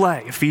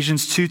display.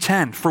 Ephesians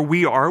 2:10, for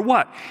we are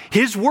what?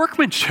 His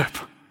workmanship,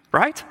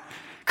 right?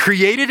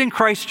 Created in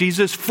Christ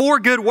Jesus for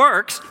good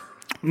works,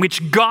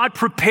 which God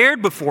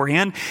prepared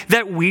beforehand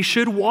that we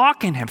should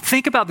walk in him.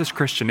 Think about this,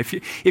 Christian.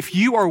 If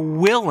you are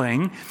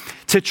willing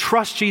to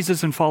trust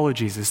Jesus and follow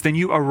Jesus, then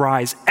you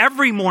arise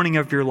every morning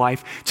of your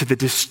life to the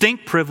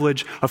distinct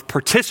privilege of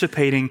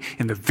participating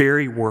in the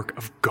very work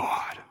of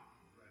God.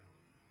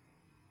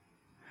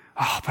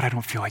 Oh, but I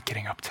don't feel like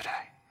getting up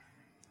today.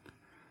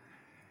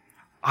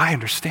 I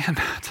understand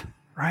that,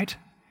 right?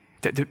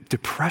 That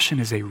depression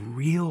is a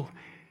real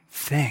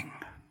thing.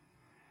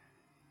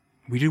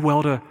 We do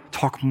well to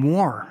talk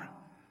more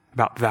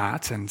about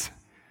that and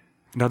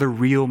other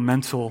real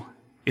mental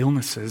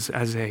illnesses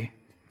as a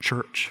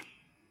church.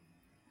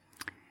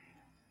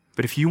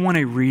 But if you want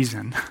a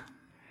reason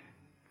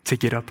to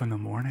get up in the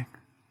morning,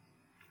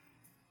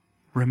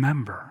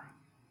 remember,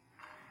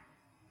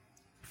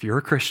 if you're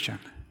a Christian,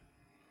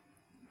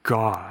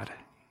 God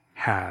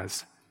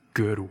has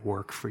good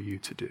work for you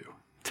to do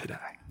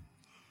today.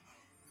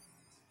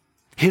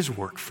 His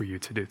work for you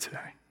to do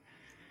today.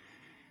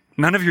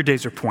 None of your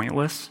days are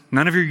pointless.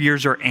 None of your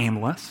years are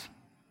aimless.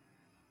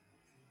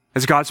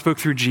 As God spoke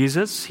through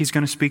Jesus, he's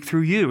going to speak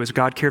through you. As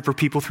God cared for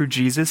people through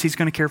Jesus, he's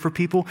going to care for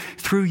people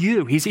through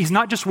you. He's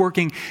not just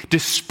working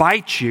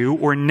despite you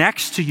or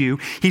next to you.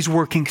 He's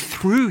working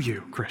through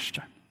you,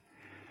 Christian.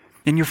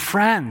 And your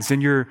friends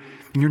and your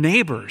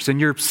neighbors and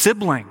your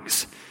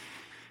siblings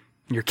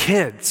and your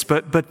kids.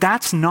 But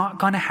that's not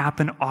going to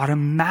happen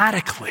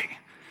automatically.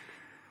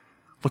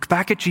 Look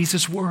back at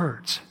Jesus'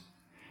 words.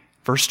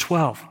 Verse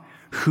 12.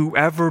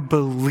 Whoever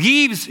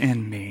believes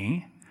in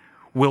me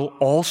will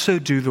also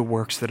do the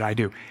works that I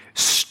do.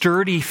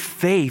 Sturdy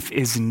faith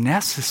is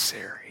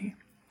necessary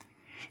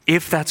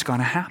if that's going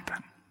to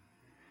happen.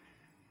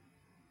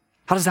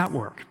 How does that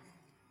work?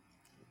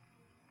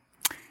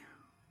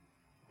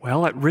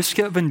 Well, at risk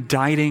of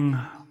indicting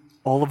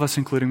all of us,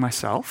 including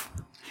myself,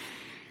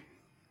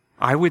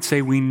 I would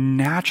say we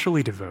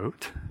naturally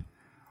devote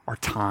our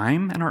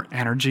time and our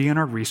energy and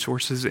our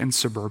resources in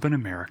suburban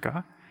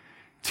America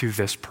to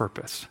this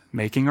purpose,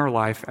 making our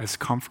life as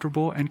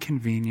comfortable and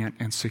convenient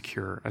and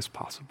secure as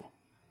possible.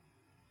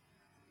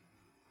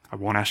 I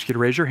won't ask you to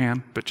raise your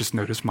hand, but just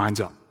notice mine's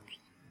up.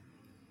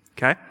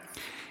 Okay?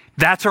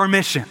 That's our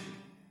mission.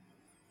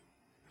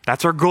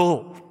 That's our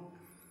goal.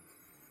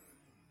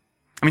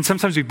 I mean,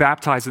 sometimes we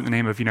baptize in the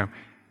name of,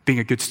 being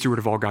a good steward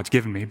of all God's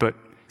given me, but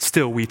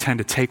still we tend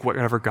to take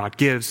whatever God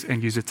gives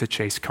and use it to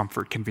chase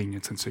comfort,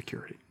 convenience, and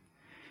security.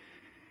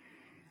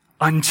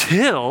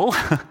 Until,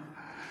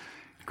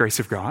 grace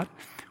of God,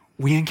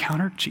 we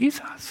encounter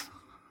Jesus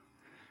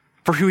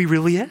for who he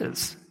really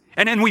is.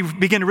 And we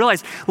begin to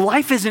realize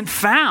life isn't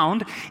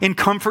found in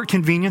comfort,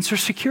 convenience, or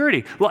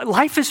security.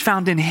 Life is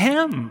found in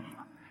him.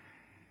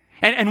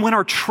 And when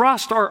our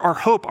trust, our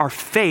hope, our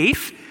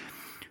faith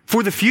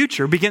for the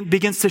future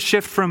begins to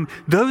shift from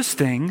those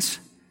things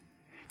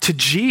to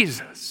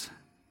Jesus,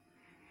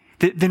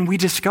 then we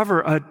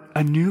discover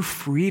a new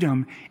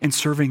freedom in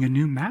serving a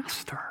new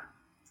master.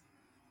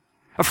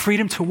 A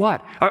freedom to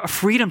what? A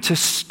freedom to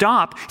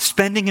stop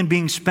spending and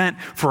being spent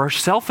for our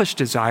selfish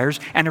desires,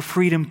 and a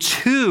freedom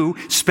to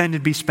spend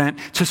and be spent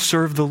to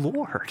serve the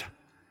Lord.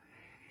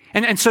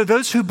 And so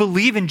those who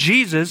believe in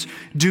Jesus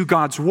do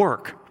God's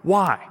work.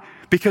 Why?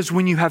 Because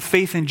when you have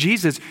faith in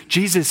Jesus,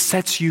 Jesus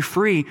sets you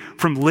free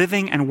from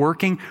living and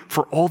working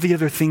for all the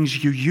other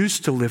things you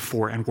used to live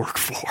for and work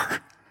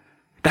for.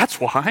 That's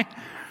why.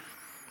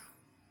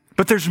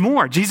 But there's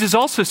more. Jesus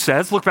also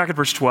says, look back at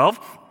verse 12,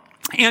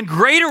 and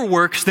greater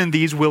works than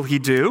these will he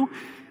do,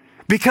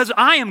 because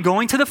I am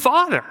going to the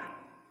Father.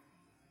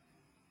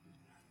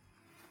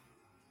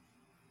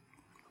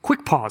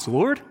 Quick pause,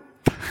 Lord.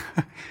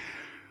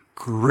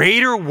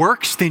 Greater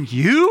works than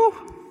you?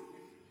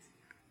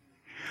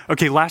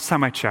 Okay, last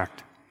time I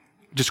checked,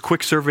 just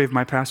quick survey of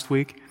my past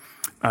week.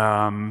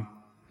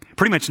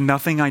 Pretty much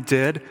nothing I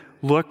did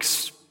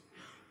looks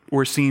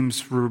or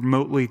seems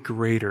remotely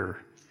greater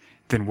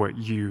than what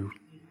you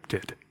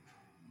did.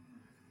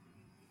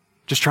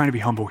 Just trying to be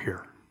humble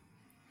here.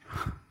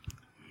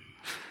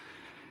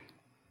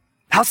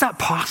 How's that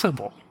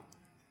possible?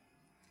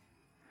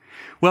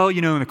 Well,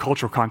 in the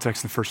cultural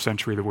context in the first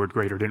century, the word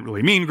greater didn't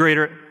really mean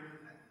greater.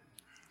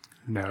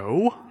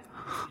 No.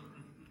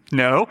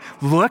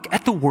 Look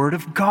at the word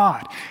of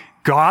God.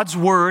 God's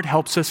word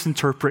helps us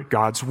interpret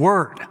God's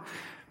word.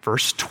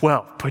 Verse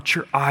 12, put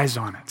your eyes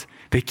on it.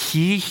 The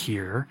key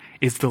here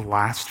is the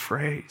last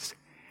phrase.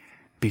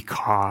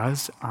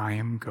 Because I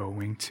am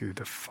going to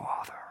the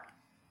Father.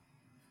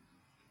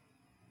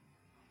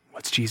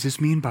 What's Jesus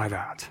mean by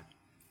that?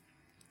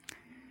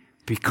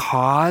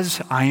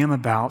 Because I am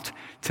about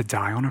to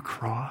die on a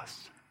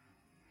cross,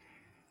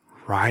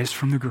 rise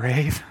from the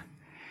grave,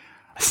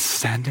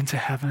 ascend into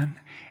heaven,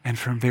 and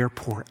from there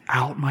pour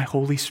out my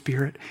Holy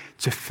Spirit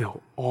to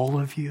fill all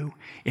of you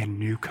in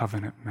new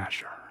covenant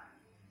measure.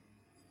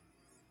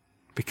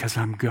 Because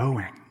I'm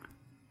going.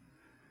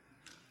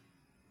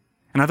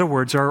 In other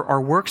words, our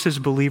works as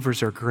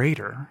believers are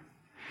greater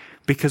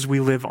because we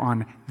live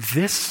on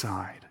this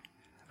side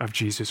of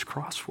Jesus'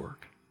 cross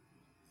work,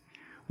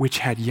 which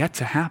had yet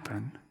to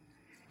happen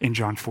in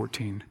John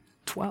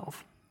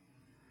 14:12.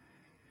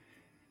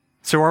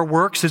 So our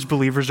works as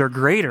believers are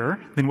greater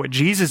than what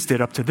Jesus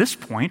did up to this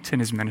point in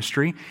his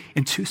ministry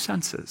in two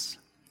senses.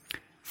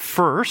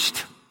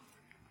 First,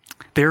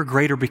 they're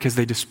greater because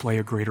they display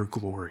a greater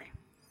glory.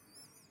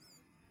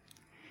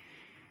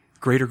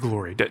 Greater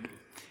glory.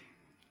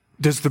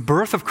 Does the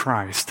birth of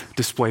Christ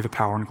display the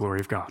power and glory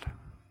of God?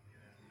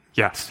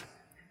 Yes.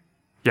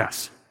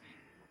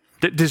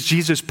 Does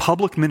Jesus'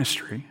 public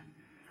ministry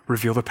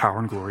reveal the power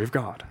and glory of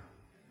God?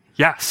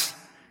 Yes.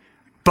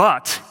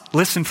 But,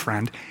 listen,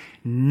 friend,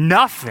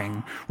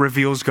 nothing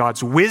reveals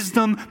God's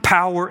wisdom,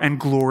 power, and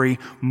glory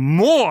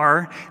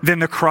more than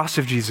the cross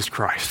of Jesus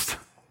Christ,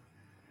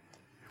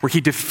 where he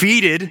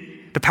defeated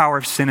the power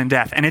of sin and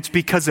death. And it's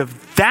because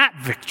of that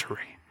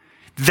victory,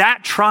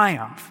 that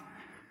triumph,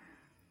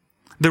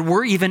 that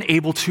we're even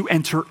able to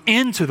enter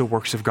into the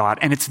works of God.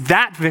 And it's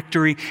that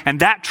victory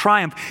and that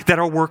triumph that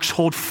our works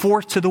hold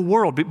forth to the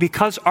world. But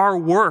because our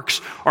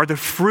works are the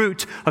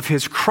fruit of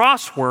his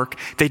cross work,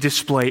 they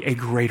display a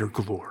greater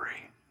glory.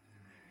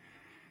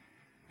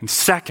 And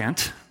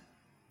second,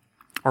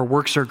 our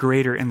works are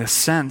greater in the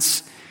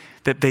sense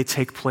that they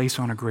take place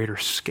on a greater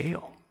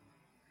scale.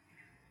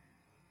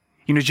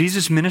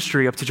 Jesus'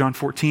 ministry up to John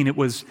 14, it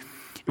was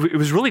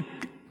really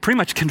pretty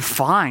much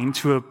confined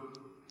to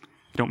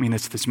I don't mean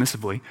this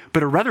dismissively,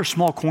 but a rather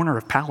small corner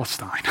of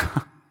Palestine.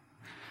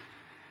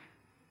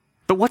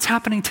 But what's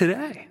happening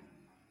today?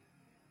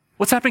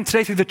 What's happening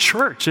today through the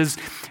church as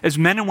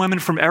men and women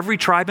from every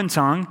tribe and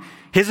tongue,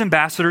 his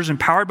ambassadors,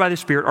 empowered by the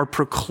Spirit, are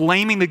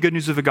proclaiming the good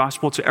news of the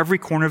gospel to every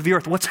corner of the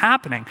earth? What's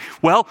happening?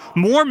 Well,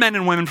 more men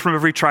and women from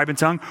every tribe and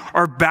tongue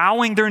are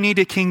bowing their knee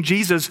to King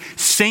Jesus,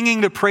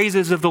 singing the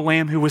praises of the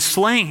Lamb who was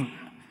slain.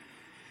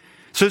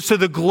 So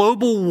the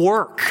global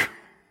work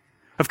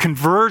of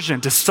conversion,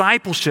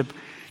 discipleship,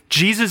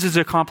 Jesus is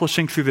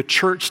accomplishing through the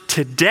church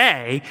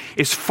today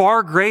is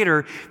far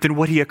greater than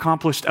what he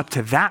accomplished up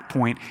to that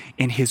point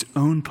in his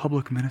own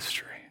public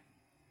ministry.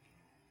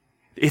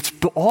 It's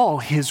all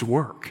his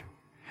work.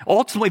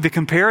 Ultimately, the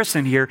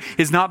comparison here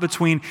is not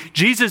between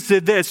Jesus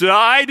did this,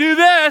 I do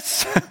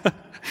this.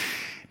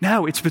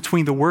 No, it's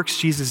between the works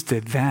Jesus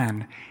did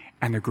then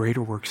and the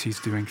greater works he's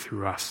doing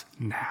through us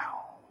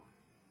now.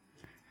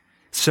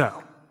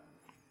 So,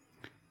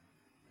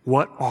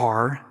 what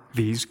are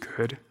these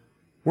good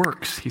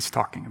works he's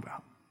talking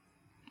about?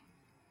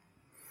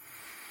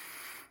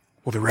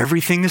 Well, they're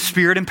everything the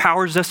Spirit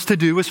empowers us to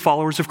do as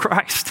followers of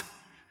Christ.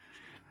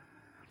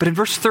 But in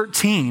verse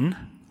 13,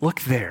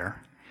 look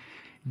there,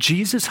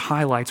 Jesus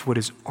highlights what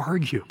is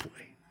arguably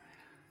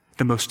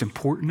the most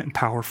important and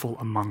powerful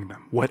among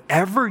them.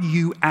 Whatever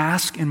you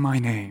ask in my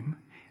name,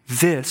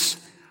 this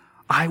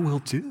I will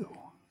do.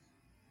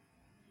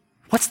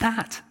 What's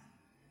that?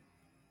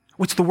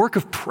 What's the work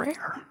of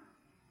prayer?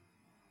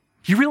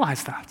 You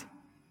realize that?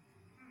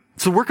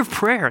 It's the work of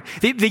prayer.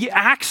 The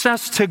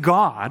access to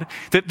God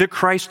that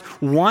Christ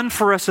won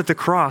for us at the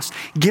cross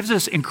gives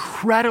us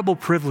incredible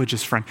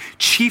privileges, friend.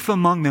 Chief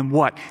among them,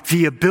 what?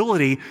 The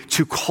ability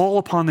to call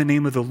upon the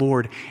name of the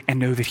Lord and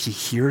know that he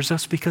hears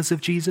us because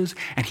of Jesus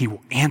and he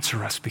will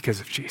answer us because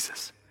of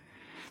Jesus.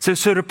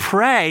 So to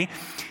pray,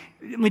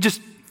 let me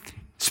just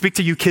speak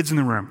to you kids in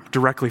the room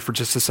directly for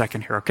just a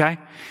second here, okay?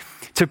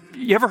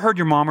 You ever heard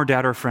your mom or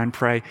dad or a friend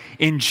pray,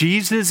 in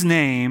Jesus'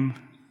 name,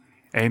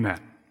 amen.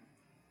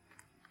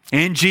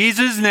 In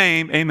Jesus'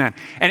 name, amen.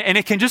 And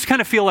it can just kind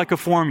of feel like a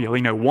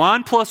formula.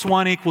 1 +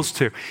 1 =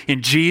 2.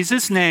 In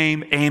Jesus'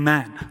 name,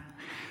 amen.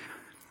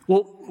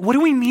 Well, what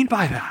do we mean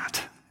by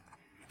that?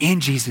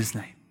 In Jesus'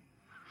 name.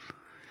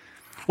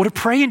 Well, to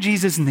pray in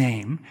Jesus'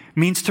 name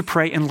means to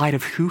pray in light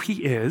of who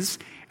he is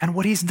and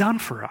what he's done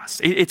for us.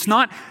 It's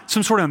not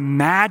some sort of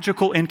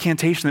magical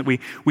incantation that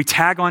we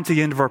tag on to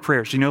the end of our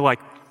prayers. Like,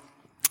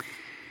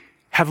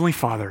 Heavenly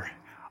Father,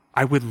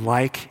 I would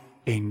like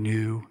a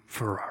new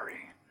Ferrari.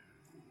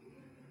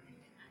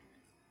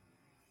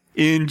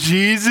 In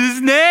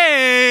Jesus'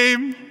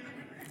 name,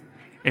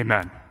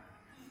 amen.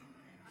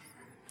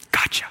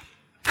 Gotcha.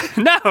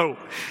 No.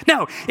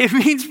 It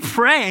means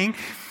praying.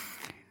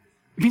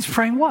 It means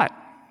praying what?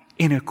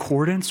 In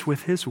accordance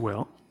with his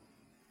will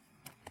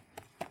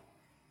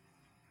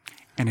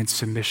and in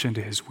submission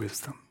to his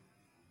wisdom.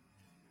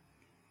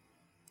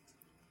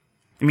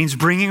 It means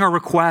bringing our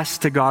requests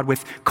to God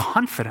with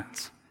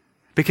confidence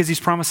because he's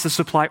promised to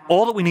supply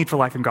all that we need for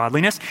life and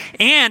godliness.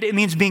 And it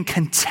means being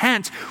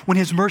content when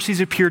his mercies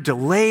appear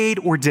delayed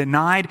or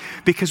denied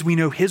because we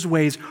know his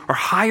ways are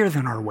higher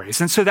than our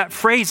ways. And so that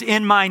phrase,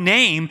 in my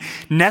name,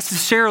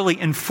 necessarily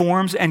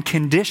informs and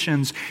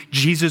conditions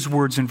Jesus'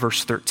 words in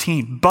verse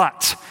 13.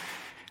 But,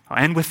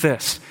 I'll end with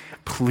this.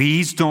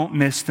 Please don't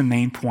miss the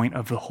main point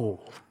of the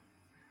whole.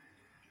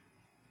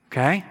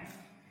 Okay?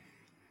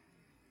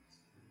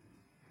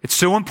 It's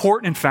so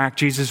important, in fact,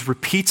 Jesus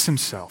repeats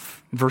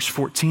himself in verse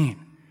 14.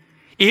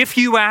 If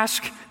you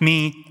ask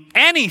me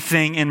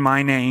anything in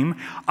my name,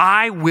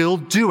 I will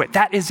do it.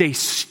 That is a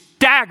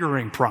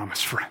staggering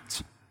promise,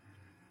 friends.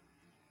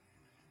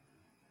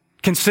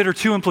 Consider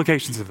two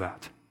implications of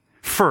that.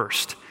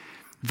 First,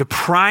 the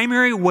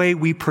primary way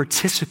we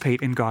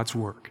participate in God's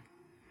work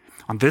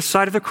on this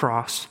side of the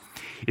cross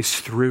is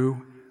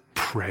through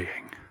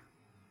praying.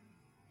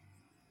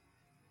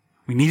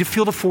 We need to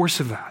feel the force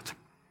of that.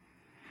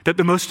 That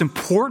the most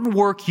important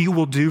work you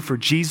will do for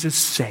Jesus'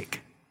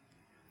 sake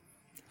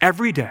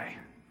every day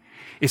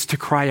is to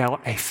cry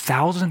out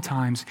 1,000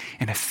 times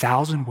in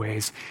 1,000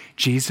 ways,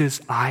 Jesus,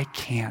 I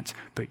can't,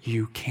 but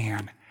you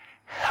can.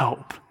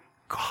 Help,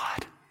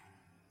 God.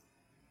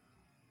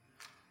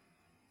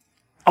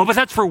 Oh, but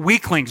that's for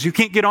weaklings. You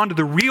can't get onto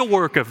the real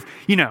work of,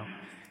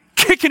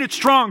 kicking it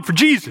strong for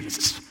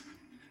Jesus.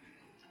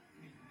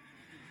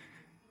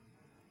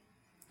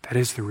 That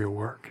is the real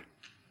work.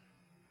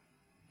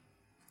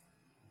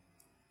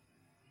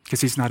 Because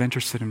he's not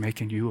interested in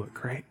making you look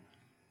great.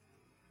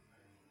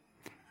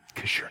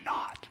 Because you're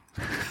not.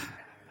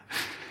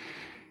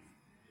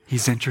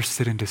 He's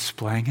interested in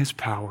displaying his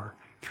power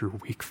through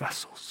weak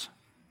vessels.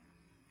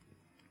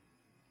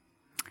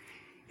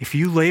 If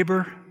you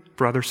labor,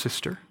 brother,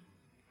 sister,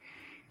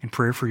 in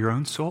prayer for your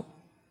own soul,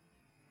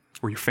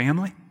 or your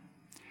family,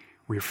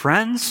 or your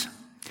friends,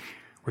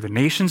 or the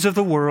nations of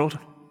the world,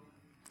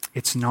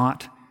 it's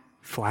not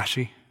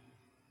flashy.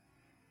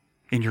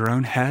 In your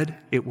own head,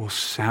 it will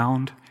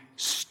sound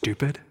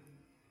stupid.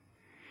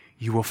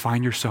 You will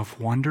find yourself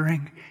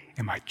wondering,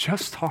 am I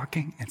just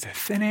talking into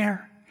thin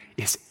air?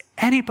 Is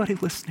anybody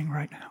listening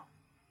right now?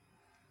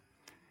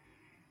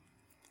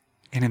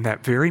 And in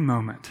that very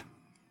moment,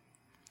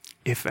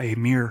 if a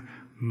mere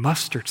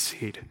mustard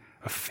seed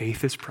of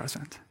faith is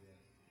present,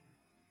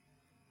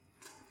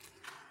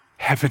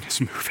 heaven is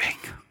moving.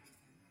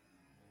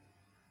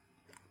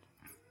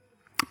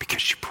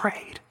 Because you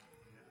prayed.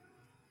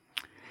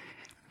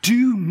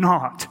 Do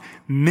not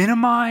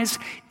minimize,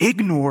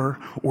 ignore,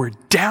 or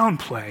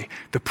downplay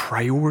the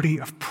priority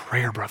of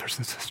prayer, brothers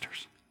and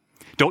sisters.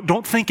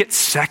 Don't think it's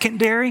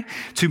secondary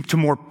to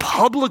more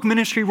public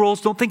ministry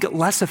roles. Don't think it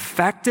less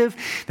effective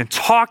than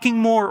talking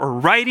more or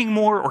writing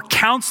more or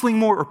counseling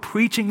more or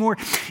preaching more.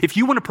 If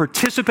you want to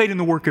participate in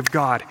the work of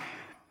God,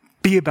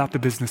 be about the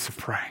business of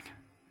praying.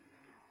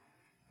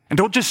 And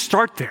don't just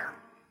start there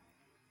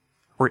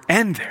or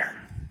end there.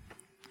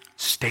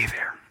 Stay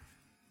there.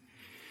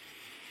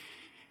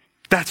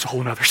 That's a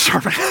whole nother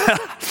sermon.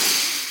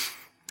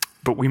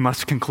 But we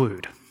must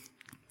conclude.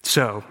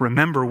 So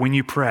remember when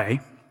you pray,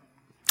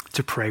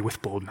 to pray with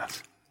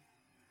boldness.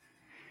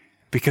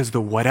 Because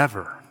the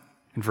whatever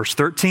in verse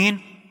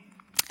 13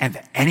 and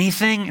the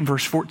anything in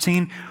verse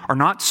 14 are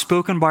not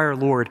spoken by our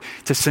Lord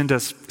to send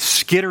us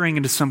skittering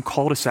into some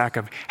cul-de-sac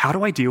of how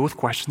do I deal with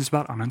questions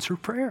about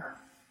unanswered prayer?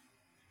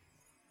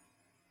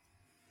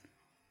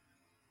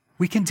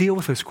 We can deal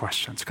with those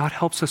questions. God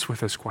helps us with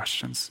those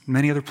questions,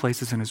 many other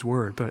places in his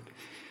word.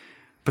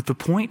 But the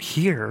point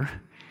here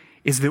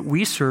is that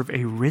we serve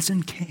a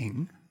risen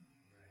King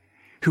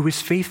who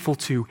is faithful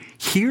to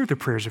hear the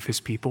prayers of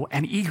his people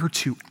and eager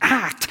to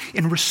act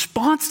in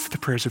response to the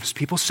prayers of his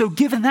people. So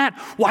given that,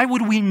 why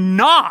would we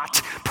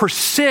not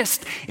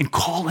persist in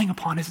calling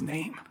upon his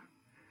name?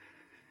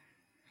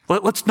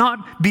 Let's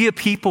not be a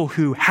people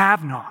who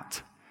have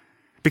not,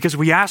 because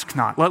we ask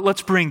not.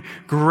 Let's bring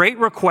great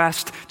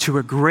request to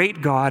a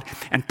great God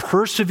and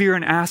persevere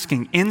in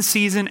asking in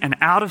season and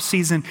out of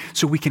season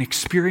so we can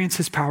experience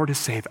his power to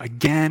save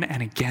again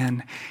and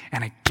again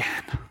and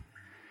again.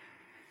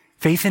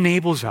 Faith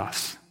enables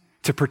us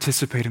to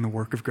participate in the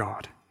work of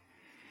God.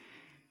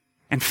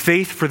 And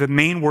faith for the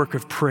main work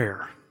of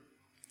prayer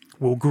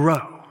will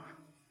grow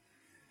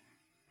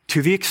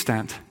to the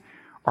extent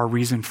our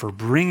reason for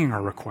bringing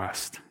our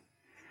request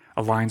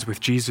aligns with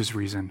Jesus'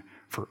 reason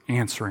for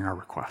answering our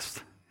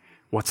request.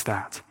 What's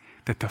that?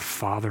 That the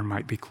Father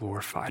might be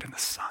glorified in the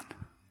Son.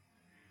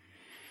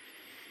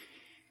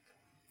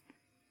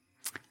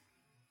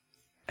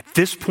 At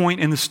this point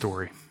in the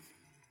story,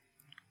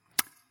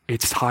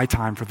 it's high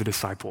time for the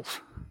disciples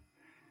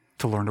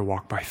to learn to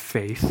walk by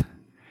faith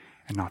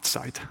and not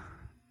sight.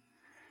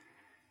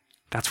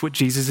 That's what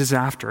Jesus is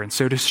after. And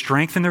so to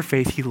strengthen their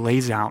faith, he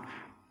lays out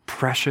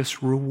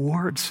precious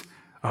rewards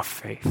of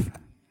faith.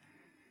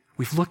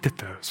 We've looked at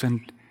those.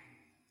 And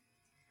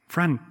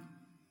friend,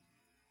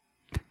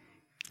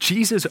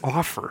 Jesus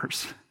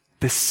offers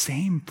the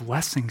same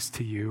blessings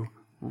to you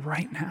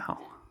right now.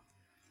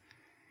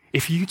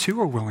 If you too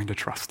are willing to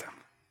trust him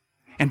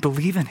and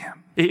believe in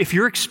him. If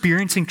you're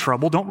experiencing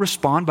trouble, don't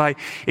respond by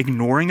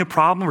ignoring the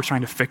problem or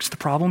trying to fix the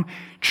problem.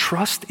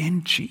 Trust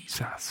in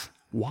Jesus.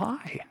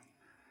 Why?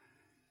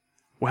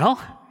 Well,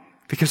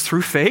 because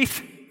through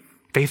faith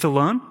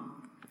alone,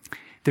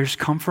 there's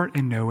comfort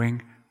in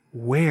knowing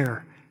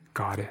where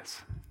God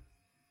is.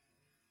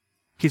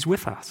 He's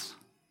with us,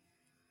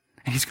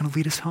 and he's going to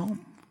lead us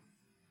home.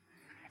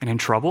 And in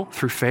trouble,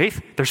 through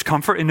faith, there's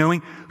comfort in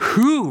knowing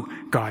who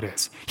God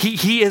is.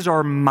 He is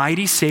our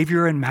mighty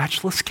Savior and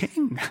matchless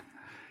King.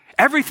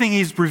 Everything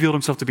he's revealed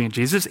himself to be in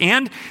Jesus.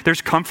 And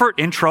there's comfort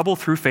in trouble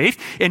through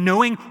faith in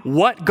knowing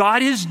what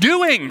God is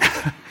doing.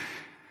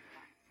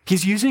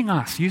 He's using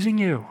us, using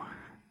you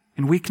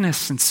in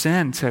weakness and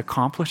sin to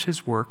accomplish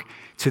his work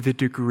to the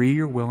degree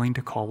you're willing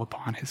to call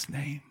upon his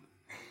name.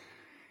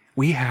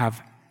 We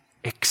have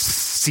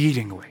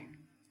exceedingly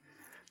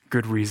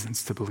good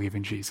reasons to believe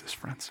in Jesus,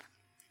 friends.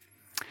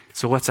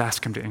 So let's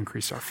ask him to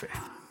increase our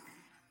faith.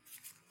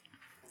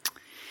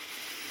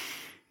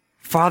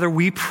 Father,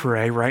 we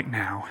pray right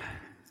now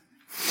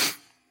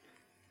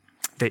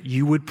that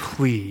you would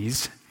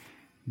please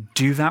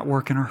do that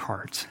work in our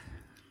hearts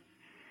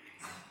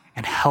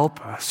and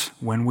help us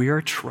when we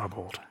are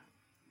troubled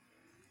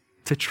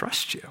to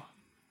trust you,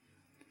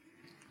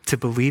 to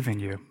believe in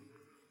you.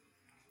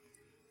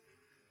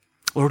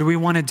 Lord, we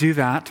want to do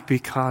that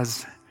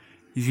because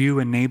you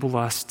enable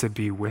us to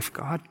be with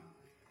God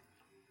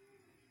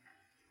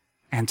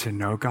and to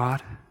know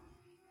God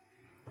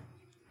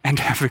and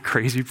to have the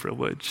crazy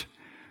privilege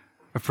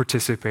of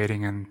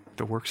participating in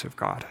the works of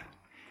God.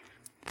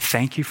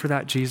 Thank you for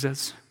that,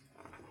 Jesus.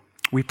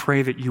 We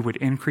pray that you would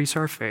increase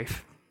our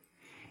faith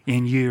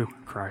in you,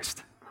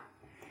 Christ,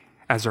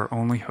 as our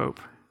only hope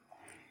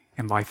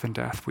in life and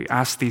death. We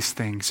ask these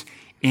things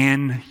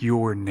in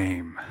your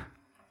name.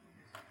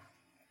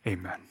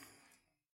 Amen.